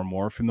think people are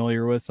more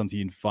familiar with, something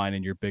you can find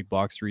in your big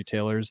box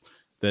retailers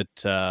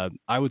that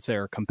I would say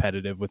are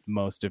competitive with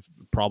most, if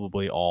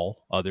probably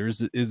all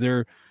others. Is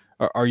there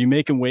are you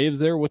making waves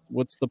there?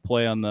 What's the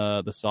play on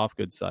the soft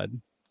goods side?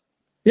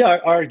 Yeah,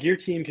 our gear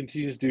team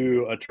continues to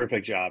do a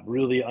terrific job,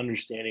 really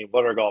understanding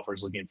what our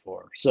golfers looking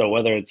for. So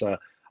whether it's a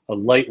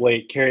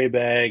lightweight carry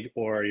bag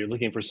or you're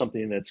looking for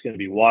something that's going to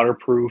be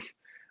waterproof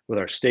with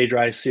our Stay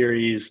Dry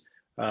series,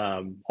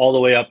 all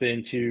the way up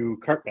into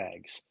cart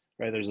bags,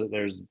 right?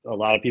 There's a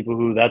lot of people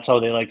who that's how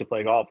they like to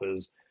play golf,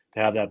 is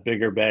to have that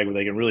bigger bag where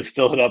they can really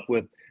fill it up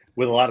with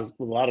a lot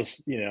of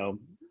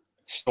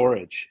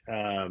storage.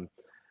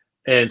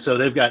 And so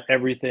they've got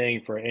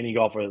everything for any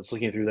golfer that's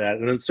looking through that.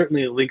 And then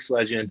certainly Lynx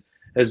Legend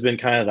has been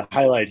kind of the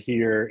highlight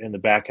here in the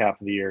back half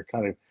of the year,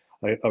 kind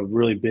of a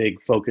really big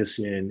focus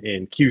in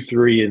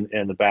Q3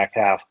 and the back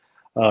half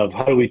of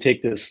how do we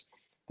take this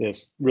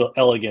real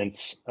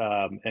elegance,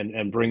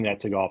 and bring that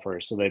to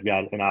golfers. So they've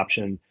got an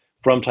option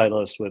from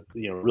Titleist with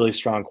really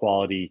strong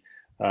quality,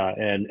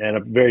 and a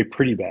very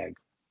pretty bag.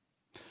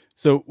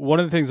 So one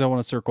of the things I want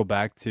to circle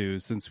back to,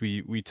 since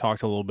we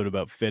talked a little bit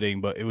about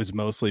fitting, but it was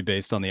mostly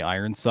based on the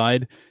iron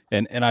side,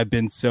 and I've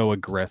been so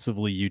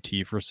aggressively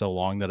UT for so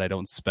long that I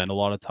don't spend a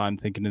lot of time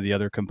thinking of the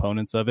other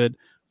components of it.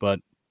 But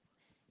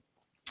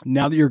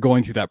now that you're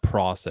going through that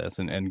process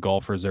and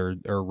golfers are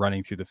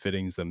running through the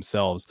fittings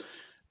themselves,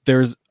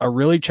 there's a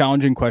really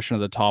challenging question at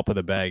the top of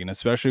the bag, and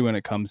especially when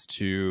it comes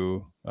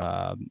to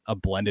a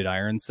blended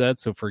iron set.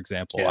 So, for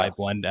example, I Yeah.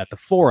 blend at the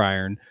 4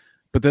 iron,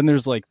 but then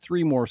there's like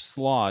three more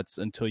slots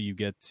until you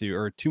get to,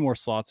 or two more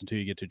slots until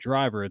you get to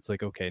driver. It's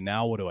like, okay,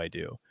 now what do I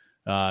do?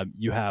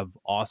 You have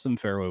awesome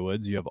fairway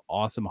woods, you have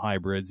awesome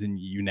hybrids, and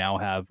you now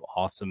have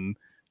awesome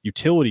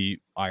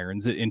utility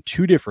irons in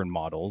two different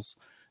models.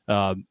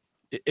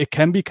 It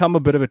can become a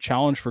bit of a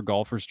challenge for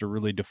golfers to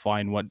really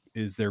define what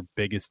is their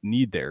biggest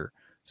need there.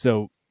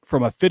 So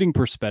from a fitting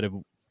perspective,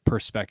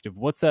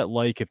 what's that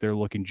like if they're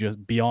looking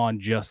just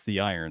beyond just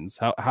the irons?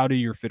 How do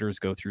your fitters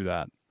go through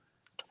that?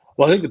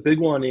 Well, I think the big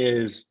one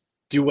is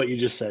do what you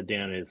just said,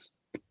 Dan, is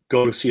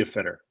go to see a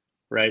fitter,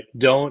 right?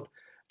 Don't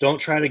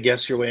try to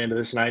guess your way into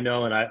this. And I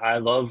know, and I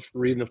love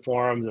reading the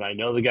forums, and I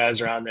know the guys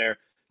are on there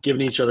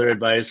giving each other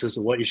advice as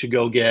to what you should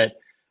go get.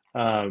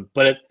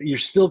 But you're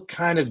still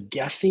kind of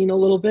guessing a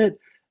little bit.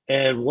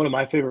 And one of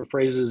my favorite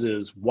phrases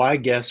is, why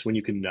guess when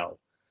you can know?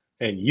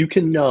 And you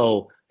can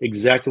know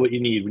exactly what you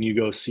need when you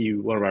go see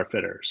one of our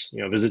fitters.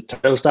 Visit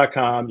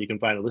Titleist.com. You can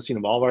find a listing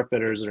of all of our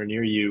fitters that are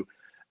near you,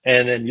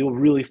 and then you'll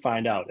really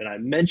find out. And I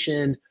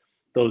mentioned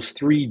those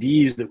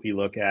 3Ds that we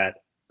look at,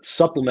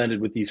 supplemented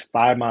with these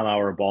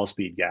 5-mile-an-hour ball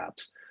speed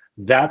gaps.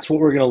 That's what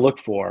we're going to look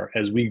for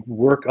as we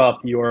work up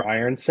your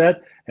iron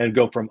set and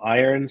go from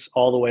irons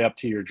all the way up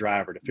to your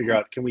driver to figure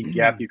out, can we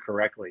gap you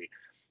correctly?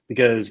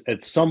 Because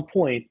at some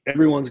point,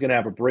 everyone's going to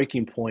have a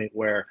breaking point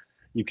where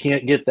you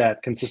can't get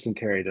that consistent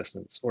carry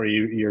distance, or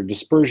your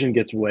dispersion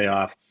gets way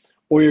off,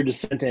 or your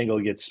descent angle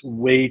gets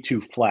way too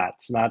flat.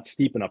 It's not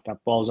steep enough. That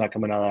ball's not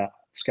coming out of the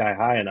sky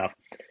high enough.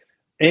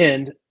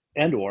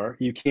 Or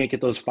you can't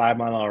get those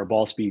 5-mile-an-hour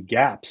ball speed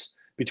gaps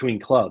between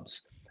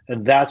clubs.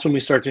 And that's when we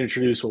start to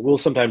introduce what we'll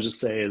sometimes just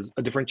say is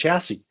a different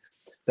chassis.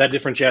 That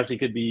different chassis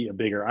could be a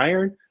bigger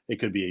iron. It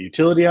could be a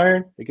utility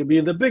iron. It could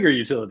be the bigger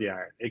utility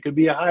iron. It could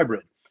be a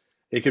hybrid.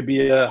 It could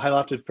be a high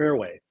lofted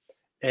fairway.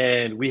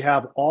 And we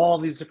have all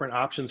these different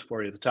options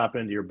for you at the top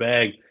end of your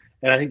bag.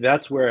 And I think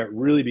that's where it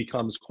really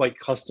becomes quite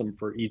custom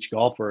for each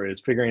golfer, is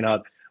figuring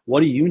out,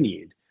 what do you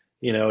need?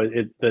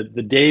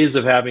 The days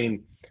of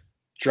having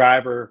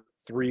driver,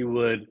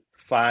 3-wood,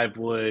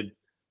 5-wood,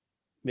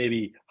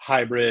 maybe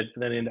hybrid,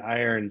 and then into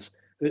irons,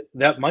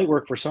 that might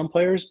work for some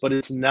players, but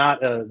it's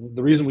not. The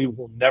reason we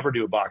will never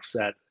do a box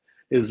set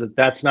is that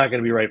that's not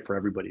going to be right for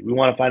everybody. We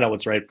want to find out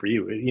what's right for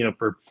you.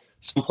 For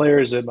some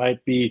players, it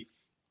might be,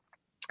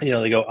 they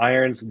go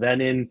irons,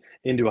 then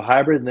into a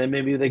hybrid, and then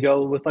maybe they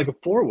go with like a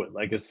 4-wood,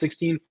 like a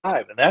 16-5,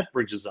 and that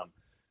bridges them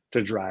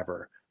to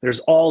driver. There's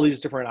all these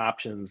different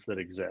options that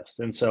exist.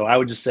 And so I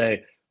would just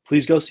say,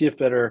 please go see a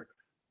fitter.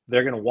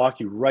 They're going to walk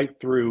you right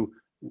through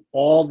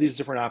all these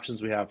different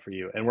options we have for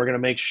you. And we're going to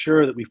make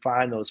sure that we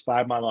find those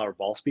 5-mile-an-hour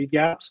ball speed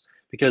gaps,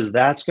 because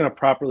that's going to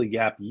properly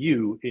gap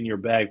you in your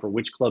bag for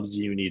which clubs do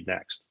you need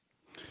next.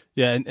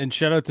 Yeah, and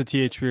shout out to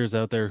THPers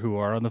out there who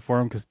are on the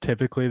forum, because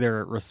typically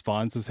their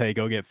response is, hey,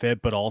 go get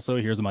fit, but also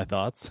here's my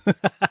thoughts.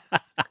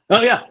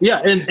 Oh,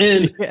 yeah.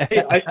 And Yeah.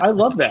 Hey, I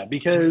love that,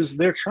 because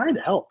they're trying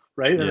to help,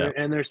 right? Yeah.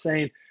 And they're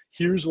saying,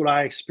 here's what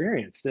I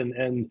experienced.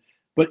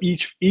 But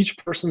each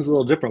person's a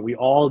little different. We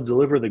all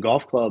deliver the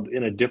golf club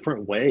in a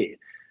different way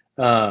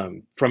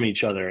from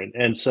each other.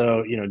 And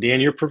so, Dan,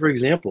 you're a perfect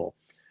example.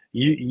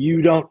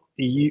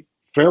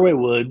 Fairway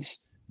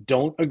woods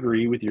don't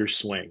agree with your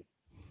swing,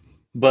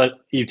 but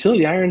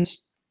utility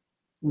irons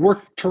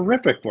work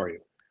terrific for you,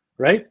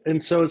 right?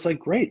 And so it's like,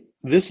 great.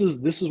 This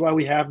is why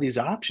we have these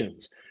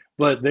options.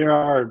 But there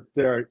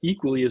are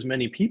equally as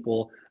many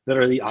people that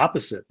are the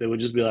opposite. That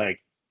would just be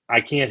like, I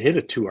can't hit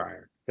a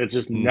 2-iron. It's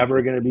just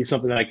never going to be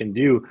something I can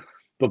do.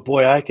 But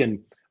boy, I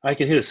can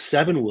hit a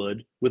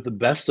 7-wood with the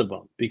best of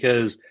them,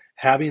 because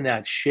having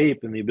that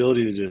shape and the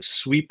ability to just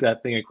sweep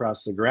that thing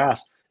across the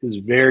grass is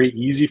very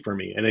easy for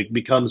me. And it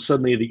becomes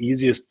suddenly the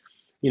easiest,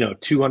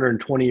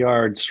 220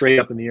 yard straight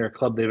up in the air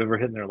club they've ever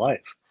hit in their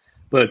life.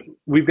 But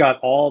we've got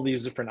all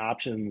these different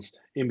options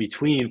in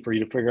between for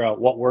you to figure out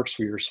what works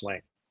for your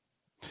swing.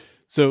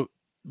 So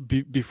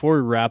before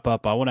we wrap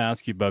up, I want to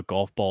ask you about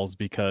golf balls,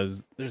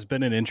 because there's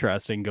been an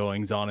interesting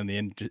goings on in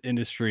the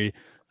industry,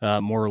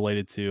 more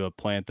related to a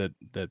plant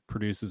that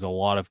produces a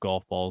lot of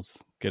golf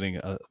balls getting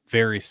a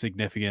very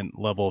significant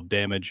level of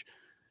damage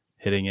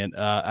hitting it.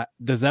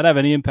 Does that have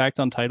any impact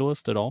on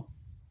Titleist at all?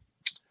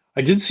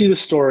 I did see the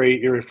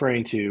story you're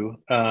referring to,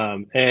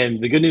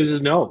 and the good news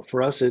is no.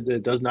 For us,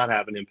 it does not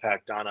have an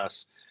impact on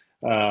us.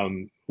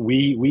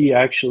 We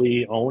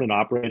actually own and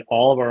operate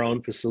all of our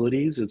own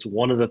facilities. It's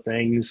one of the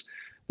things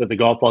that the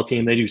golf ball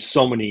team, they do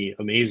so many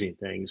amazing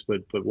things,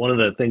 but one of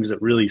the things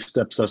that really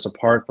steps us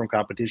apart from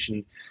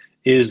competition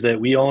is that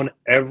we own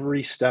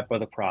every step of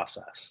the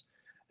process.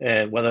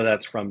 And whether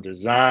that's from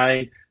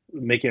design,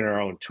 making our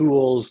own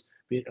tools,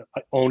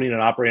 owning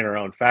and operating our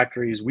own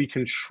factories, we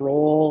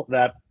control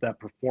that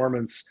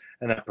performance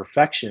and that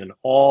perfection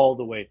all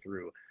the way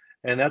through.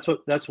 And that's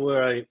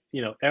where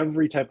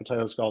every type of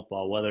Titleist golf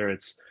ball, whether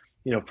it's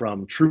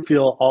from True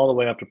Feel all the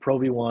way up to Pro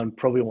V1,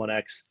 Pro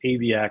V1X,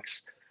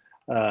 AVX,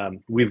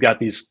 we've got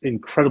these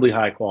incredibly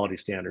high quality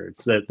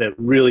standards that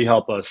really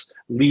help us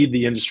lead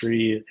the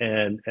industry,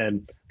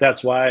 and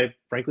that's why,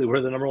 frankly,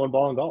 we're the number one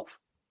ball in golf.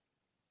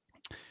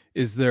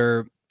 Is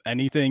there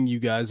anything you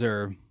guys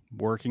are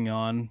working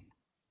on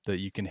that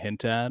you can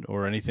hint at,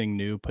 or anything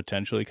new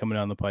potentially coming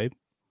down the pipe?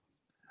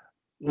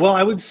 Well,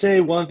 I would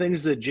say one of the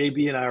things that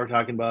JB and I were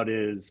talking about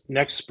is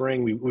next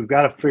spring we've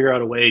got to figure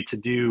out a way to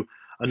do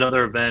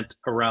another event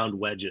around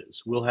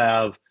wedges. We'll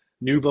have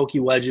new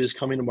Vokey wedges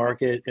coming to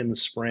market in the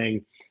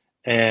spring,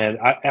 and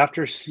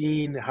after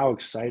seeing how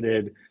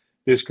excited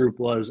this group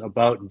was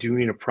about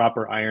doing a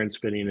proper irons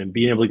fitting and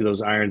being able to get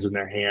those irons in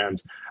their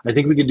hands, I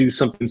think we could do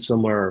something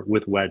similar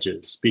with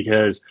wedges,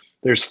 because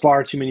there's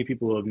far too many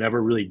people who have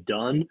never really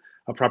done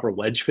a proper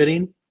wedge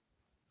fitting.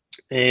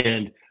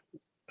 And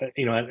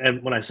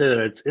and when I say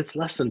that, it's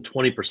less than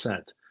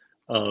 20%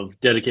 of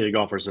dedicated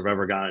golfers have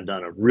ever gone and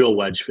done a real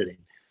wedge fitting.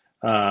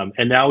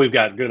 And now we've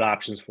got good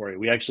options for you.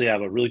 We actually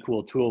have a really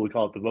cool tool. We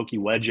call it the Vokey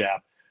Wedge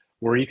app,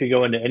 where you can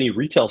go into any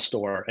retail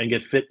store and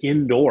get fit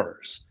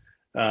indoors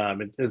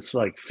It's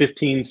like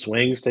 15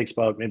 swings, takes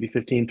about maybe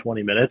 15,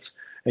 20 minutes,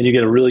 and you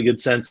get a really good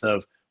sense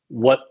of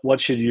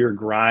what should your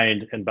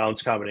grind and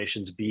bounce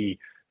combinations be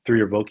through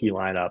your Vokey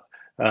lineup.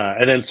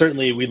 And then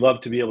certainly we'd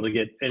love to be able to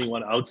get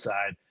anyone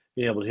outside,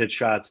 being able to hit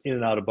shots in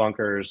and out of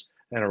bunkers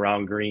and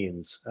around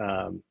greens.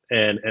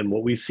 And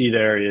what we see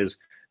there is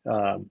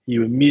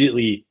you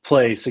immediately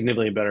play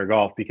significantly better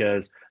golf,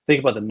 because think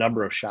about the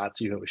number of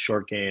shots you have with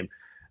short game.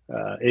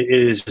 It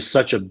is just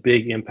such a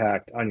big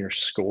impact on your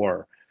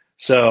score.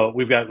 So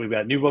we've got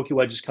new Vokey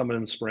wedges coming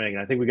in the spring.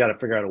 I think we got to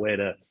figure out a way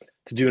to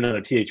do another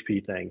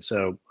THP thing.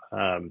 So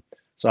I'm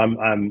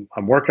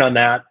working on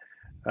that,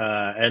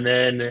 and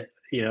then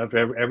if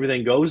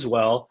everything goes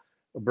well,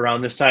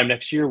 around this time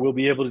next year we'll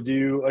be able to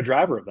do a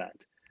driver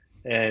event.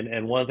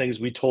 And one of the things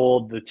we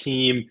told the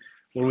team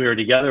when we were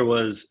together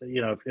was,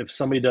 if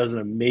somebody does an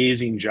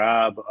amazing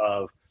job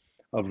of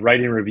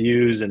writing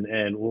reviews,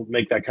 and we'll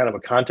make that kind of a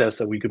contest,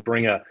 that we could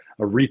bring a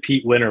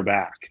repeat winner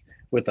back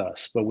with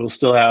us, but we'll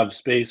still have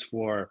space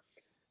for,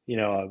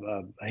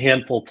 a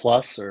handful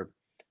plus, or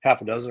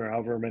half a dozen, or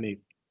however many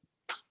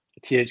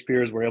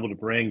THPers we're able to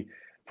bring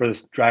for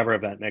this driver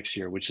event next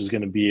year, which is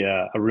going to be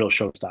a real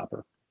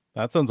showstopper.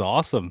 That sounds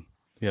awesome.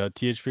 Yeah,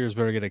 THPers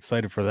better get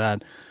excited for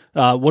that.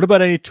 What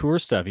about any tour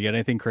stuff? You got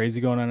anything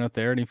crazy going on out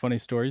there? Any funny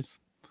stories?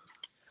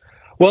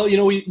 Well,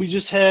 we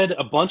just had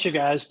a bunch of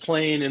guys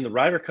playing in the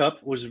Ryder Cup,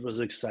 which was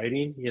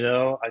exciting.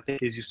 I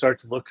think as you start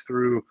to look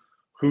through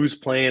who's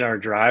playing our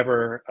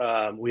driver,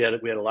 we had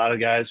a lot of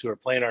guys who are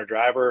playing our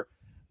driver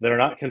that are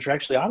not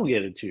contractually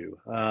obligated to.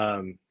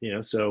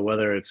 So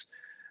whether it's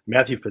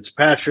Matthew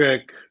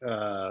Fitzpatrick,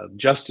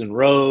 Justin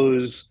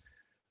Rose,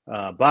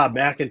 Bob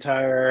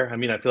McIntyre. I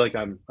mean, I feel like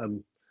I'm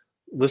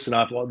listing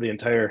off all the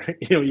entire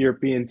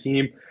European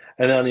team.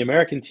 And then on the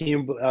American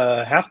team,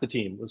 half the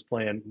team was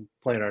playing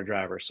our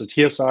driver. So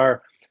TSR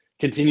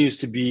continues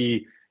to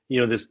be,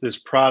 this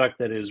product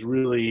that is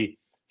really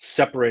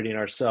separating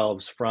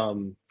ourselves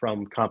from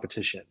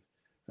competition.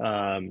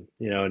 And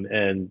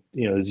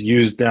is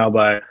used now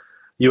by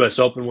U.S.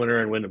 Open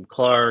winner and Wyndham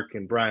Clark,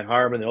 and Brian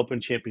Harman, the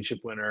Open Championship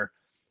winner,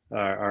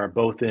 are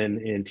both in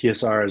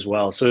TSR as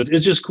well. So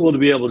it's just cool to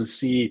be able to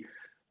see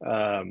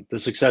the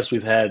success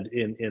we've had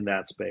in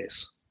that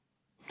space.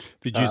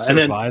 Did you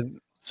survive?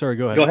 Sorry,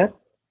 go ahead. Go ahead.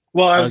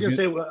 Well, I was going to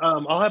say,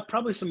 I'll have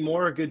probably some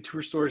more good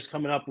tour stories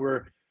coming up.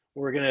 We're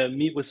going to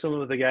meet with some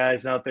of the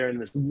guys out there in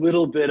this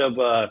little bit of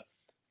a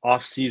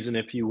off season,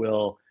 if you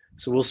will.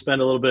 So we'll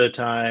spend a little bit of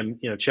time,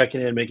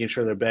 checking in, making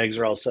sure their bags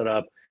are all set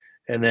up.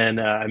 And then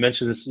I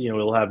mentioned this,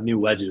 we'll have new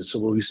wedges. So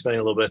we'll be spending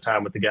a little bit of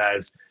time with the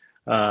guys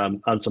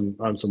on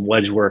some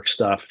wedge work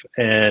stuff.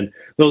 And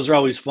those are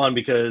always fun,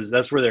 because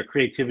that's where their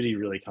creativity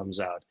really comes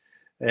out.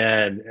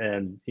 And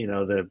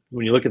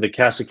when you look at the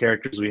cast of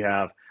characters we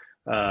have,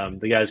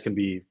 the guys can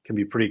be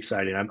pretty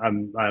exciting.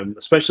 I'm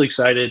especially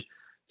excited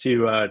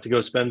to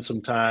go spend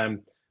some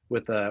time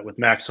with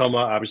Max Homa.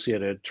 Obviously,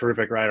 had a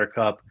terrific Ryder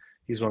Cup.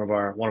 He's one of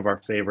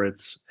our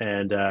favorites.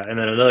 And then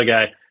another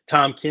guy,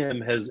 Tom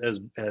Kim, has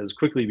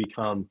quickly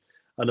become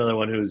another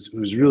one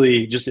who's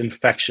really just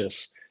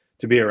infectious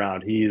to be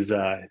around. He's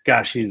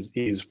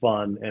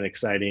fun and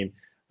exciting.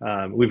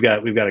 We've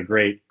got a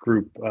great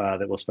group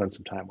that we'll spend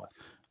some time with.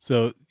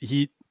 So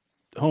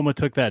Homa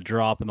took that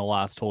drop in the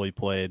last hole he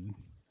played,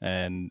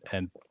 and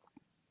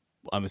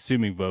I'm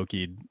assuming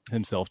Vokey'd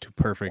himself to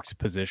perfect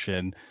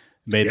position,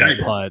 made that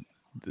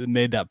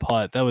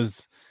putt. That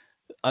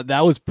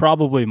was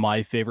probably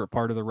my favorite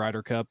part of the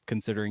Ryder Cup,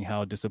 considering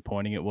how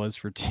disappointing it was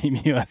for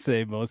Team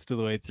USA most of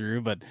the way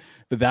through. But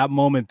that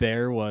moment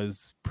there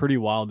was pretty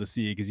wild to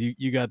see, because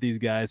you got these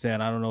guys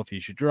saying, I don't know if he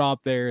should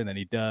drop there, and then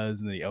he does,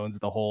 and then he owns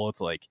the hole.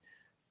 It's like,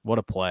 what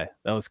a play.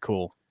 That was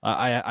cool.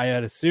 I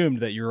had assumed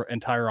that your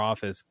entire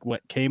office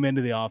came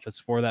into the office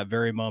for that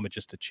very moment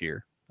just to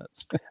cheer.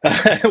 That's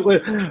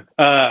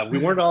we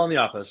weren't all in the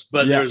office,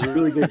 but there was a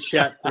really good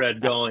chat thread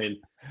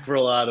going for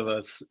a lot of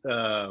us.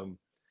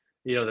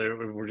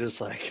 We're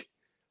just like,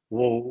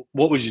 well,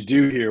 what would you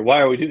do here?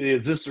 Why are we doing?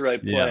 Is this the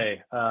right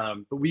play?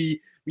 But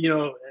we,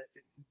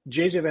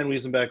 JJ Van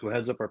Wiesenbeck, who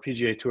heads up our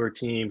PGA Tour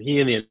team, he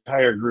and the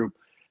entire group,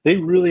 they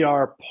really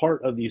are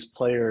part of these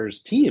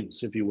players'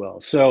 teams, if you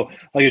will. So,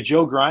 like a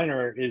Joe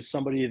Greiner is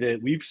somebody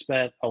that we've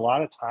spent a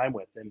lot of time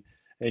with,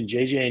 and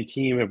JJ and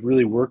team have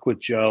really worked with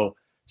Joe.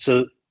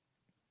 So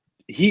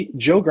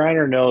Joe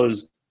Greiner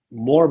knows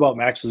more about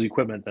Max's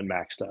equipment than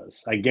Max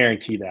does. I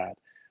guarantee that.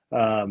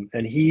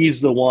 And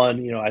he's the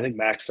one, I think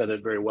Max said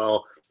it very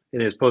well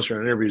in his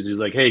post-round interviews. He's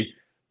like, hey,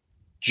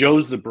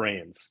 Joe's the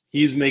brains.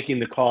 He's making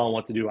the call on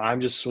what to do. I'm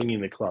just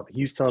swinging the club.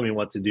 He's telling me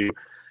what to do.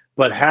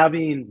 But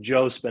having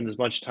Joe spend as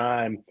much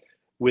time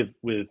with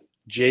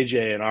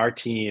JJ and our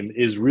team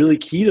is really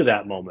key to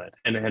that moment,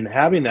 and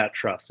having that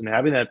trust and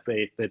having that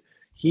faith that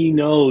he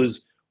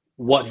knows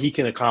what he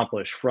can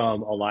accomplish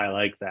from a lie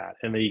like that,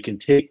 and that he can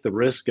take the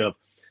risk of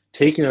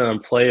taking an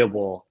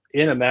unplayable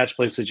in a match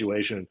play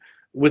situation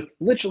with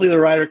literally the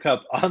Ryder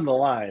Cup on the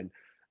line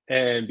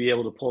and be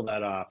able to pull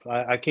that off.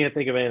 I can't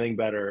think of anything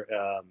better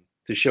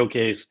to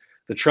showcase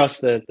the trust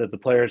that the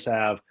players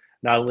have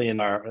not only in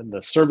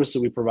the service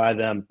that we provide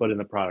them, but in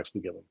the products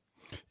we give them.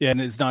 Yeah,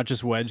 and it's not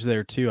just wedge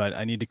there too.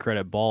 I need to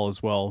credit ball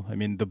as well. I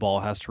mean, the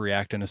ball has to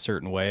react in a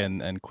certain way,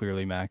 and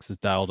clearly Max is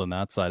dialed on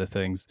that side of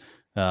things.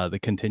 The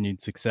continued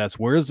success.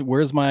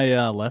 Where's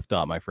my left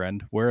dot, my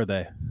friend? Where are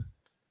they?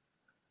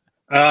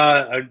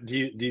 Do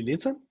you need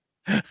some?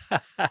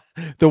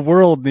 The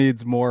world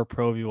needs more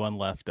Pro V1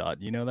 left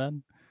dot. You know that?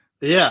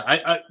 Yeah,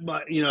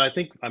 I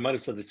think I might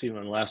have said this even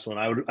in the last one.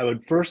 I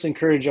would first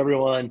encourage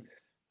everyone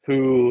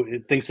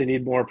who thinks they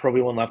need more Pro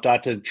V1 left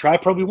dot to try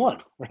Pro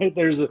V1. Right?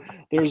 There's a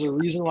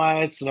reason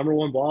why it's the number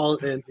one ball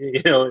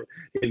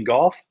in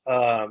golf.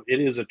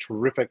 It is a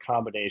terrific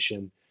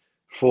combination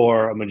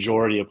for a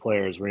majority of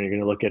players. When you're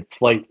going to look at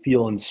flight,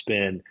 feel, and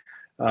spin,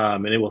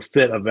 and it will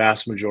fit a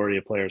vast majority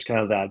of players. Kind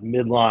of that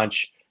mid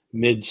launch,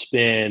 mid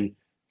spin,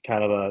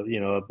 kind of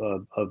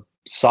a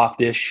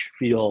softish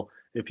feel,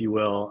 if you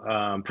will.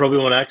 Pro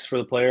V1X for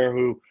the player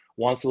who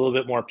wants a little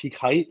bit more peak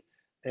height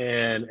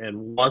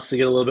and wants to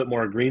get a little bit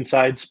more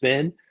greenside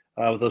spin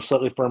with a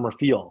slightly firmer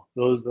feel.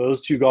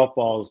 Those two golf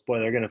balls, boy,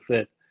 they're going to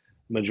fit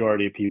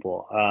majority of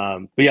people.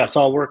 But yeah,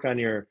 so I'll work on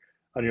your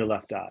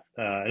left dot.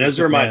 And as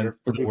a reminder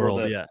for the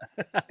world, yeah,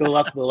 the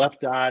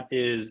left dot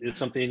is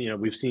something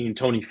we've seen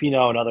Tony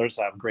Finau and others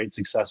have great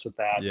success with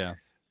that. Yeah,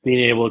 being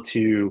able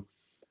to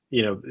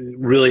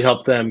really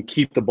help them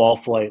keep the ball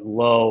flight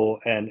low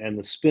and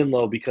the spin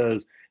low,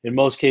 because in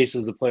most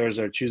cases the players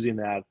that are choosing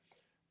that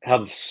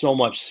have so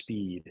much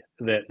speed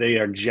that they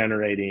are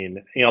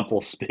generating ample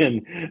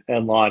spin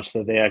and launch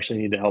that they actually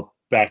need to help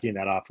backing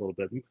that off a little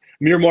bit.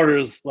 Mere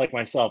mortars like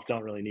myself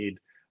don't really need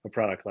a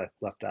product like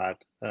left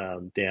dot,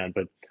 Dan,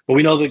 but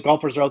we know that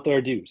golfers out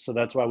there do. So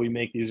that's why we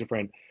make these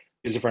different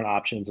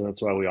options, and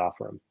that's why we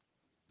offer them.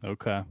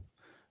 Okay.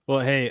 Well,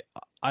 hey,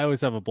 I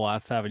always have a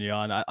blast having you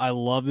on. I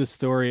love this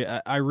story.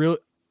 I really,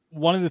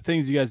 one of the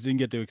things you guys didn't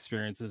get to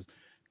experience is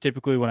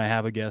typically when I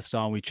have a guest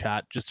on, we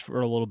chat just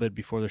for a little bit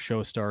before the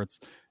show starts.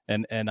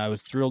 And I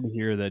was thrilled to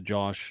hear that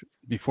Josh,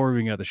 before we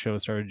even got the show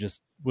started,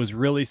 just was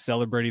really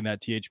celebrating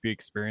that THP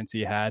experience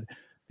he had,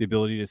 the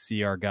ability to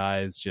see our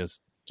guys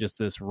just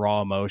this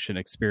raw emotion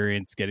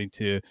experience, getting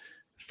to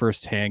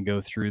firsthand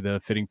go through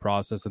the fitting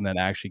process and then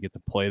actually get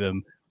to play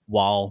them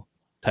while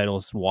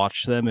Titleist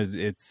watch them.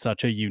 It's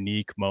such a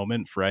unique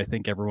moment for, I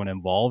think, everyone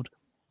involved,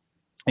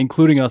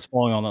 including us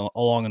following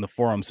along in the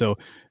forum. So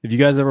if you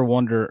guys ever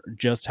wonder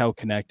just how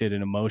connected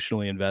and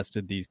emotionally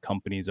invested these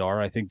companies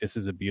are, I think this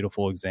is a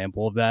beautiful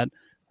example of that.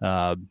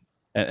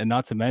 And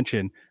not to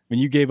mention, when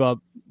you gave up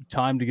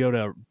time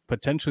to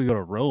potentially go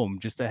to Rome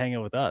just to hang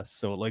out with us.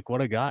 So like,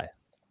 what a guy.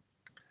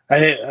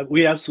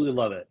 We absolutely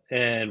love it.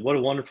 And what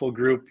a wonderful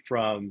group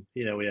from,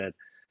 we had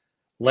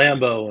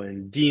Lambo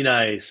and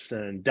D-Nice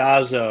and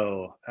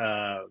Dazo,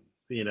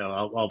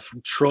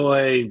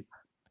 Troy.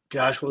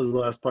 Gosh, what was the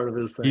last part of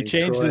his thing? He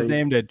changed his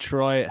name to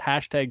Troy.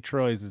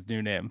 #Troy is his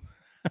new name.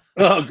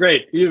 Oh,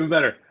 great. Even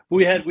better.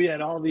 We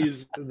had all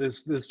this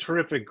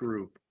terrific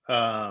group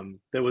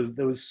that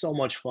was so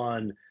much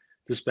fun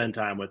to spend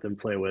time with and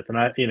play with. And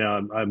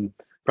I'm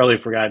probably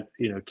forgot,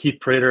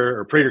 Keith Prater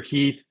or Prater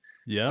Keith.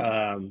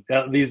 Yeah.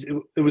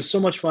 It was so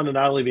much fun to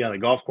not only be on the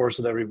golf course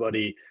with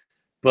everybody,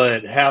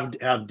 but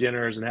have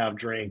dinners and have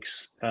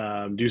drinks,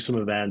 do some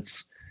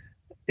events.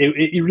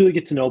 You really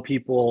get to know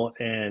people,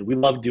 and we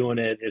love doing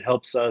it. It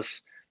helps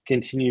us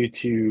continue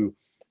to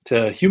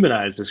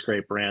humanize this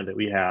great brand that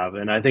we have.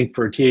 And I think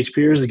for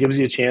THPers, it gives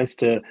you a chance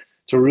to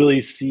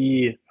really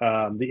see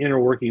the inner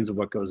workings of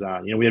what goes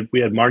on.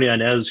 We had Marty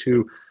Inez,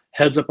 who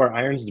heads up our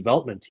irons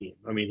development team.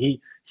 I mean,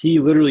 he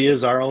literally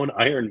is our own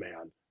Iron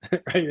Man,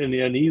 right?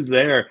 And he's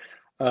there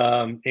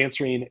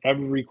answering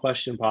every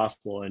question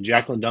possible. And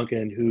Jacqueline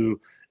Duncan, who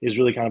is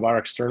really kind of our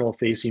external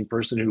facing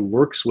person who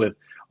works with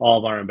all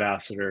of our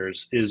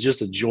ambassadors, is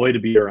just a joy to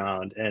be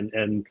around,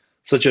 and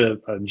such a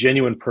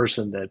genuine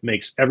person that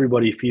makes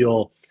everybody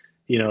feel,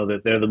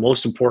 that they're the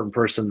most important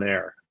person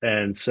there.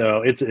 And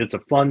so it's a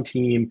fun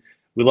team.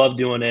 We love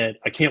doing it.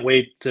 I can't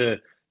wait to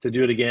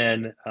do it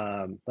again.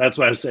 That's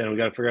why I was saying we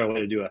got to figure out a way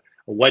to do a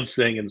wedge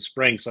thing in the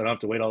spring, so I don't have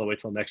to wait all the way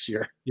till next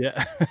year.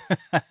 Yeah.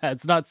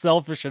 It's not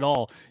selfish at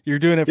all. You're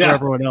doing it for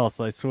everyone else,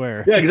 I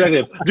swear. Yeah, exactly.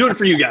 I'm doing it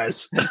for you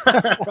guys.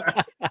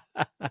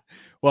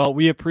 Well,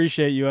 we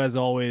appreciate you as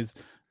always.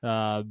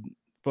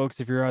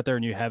 Folks, if you're out there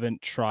and you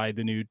haven't tried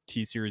the new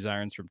T-Series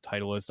irons from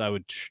Titleist, I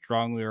would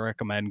strongly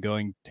recommend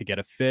going to get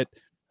a fit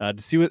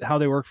to see how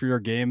they work for your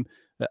game.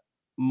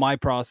 My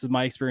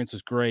experience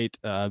was great.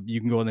 You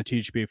can go on the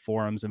THP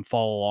forums and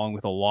follow along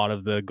with a lot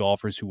of the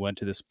golfers who went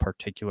to this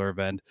particular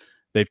event.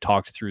 They've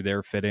talked through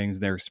their fittings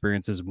and their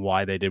experiences,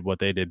 why they did what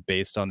they did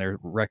based on their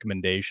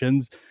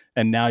recommendations.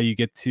 And now you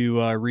get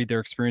to read their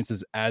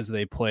experiences as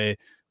they play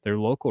their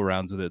local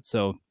rounds with it.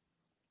 So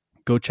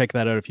go check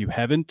that out if you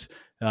haven't.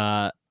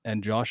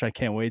 And Josh, I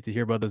can't wait to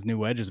hear about those new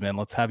wedges, man.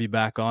 Let's have you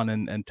back on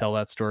and tell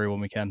that story when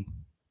we can.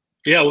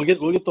 Yeah, we'll get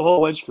the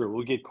whole wedge crew.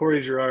 We'll get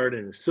Corey Girard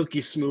and a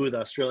silky smooth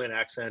Australian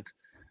accent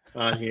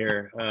on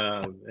here,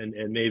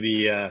 and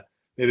maybe a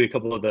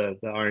couple of the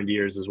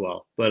R&Ders as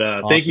well. But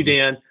awesome. Thank you,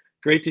 Dan.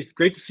 Great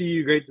to see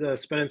you. Great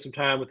spending some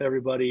time with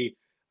everybody.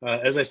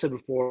 As I said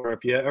before,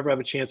 if you ever have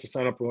a chance to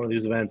sign up for one of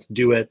these events,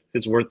 do it.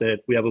 It's worth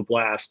it. We have a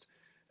blast,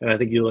 and I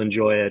think you'll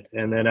enjoy it.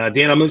 And then,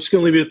 Dan, I'm just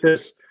going to leave you with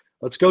this.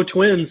 Let's go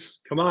Twins.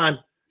 Come on.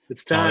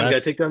 It's time. Got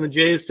to take down the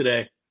Jays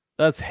today.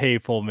 That's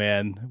hateful,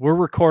 man. We're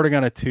recording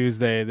on a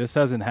Tuesday. This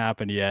hasn't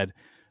happened yet.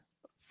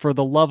 For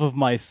the love of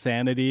my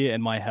sanity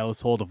and my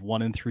household of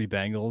 1-3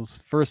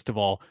 Bengals, first of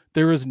all,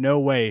 there is no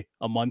way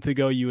a month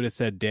ago you would have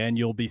said, Dan,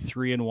 you'll be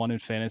 3-1 in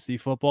fantasy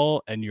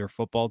football and your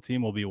football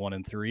team will be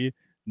 1-3.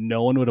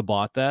 No one would have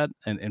bought that.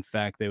 And in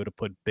fact, they would have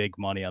put big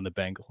money on the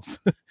Bengals.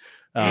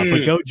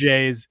 But go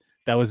Jays.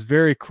 That was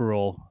very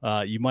cruel.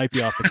 You might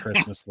be off the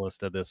Christmas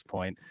list at this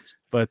point.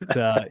 But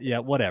yeah,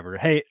 whatever.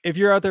 Hey, if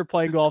you're out there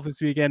playing golf this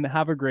weekend,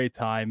 have a great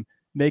time.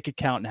 Make it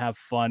count and have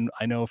fun.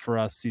 I know for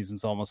us,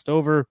 season's almost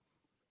over.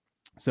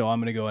 So I'm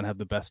going to go and have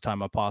the best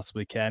time I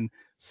possibly can.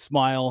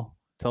 Smile.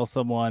 Tell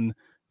someone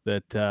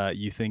that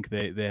you think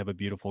they have a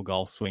beautiful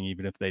golf swing,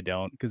 even if they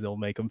don't, because it'll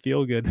make them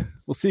feel good.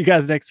 We'll see you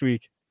guys next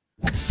week.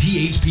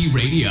 THP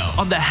Radio,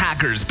 on the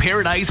Hackers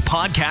Paradise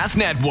Podcast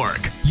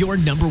Network. your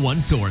number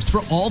one source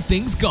for all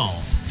things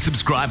golf.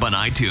 Subscribe on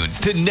iTunes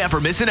to never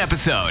miss an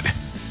episode.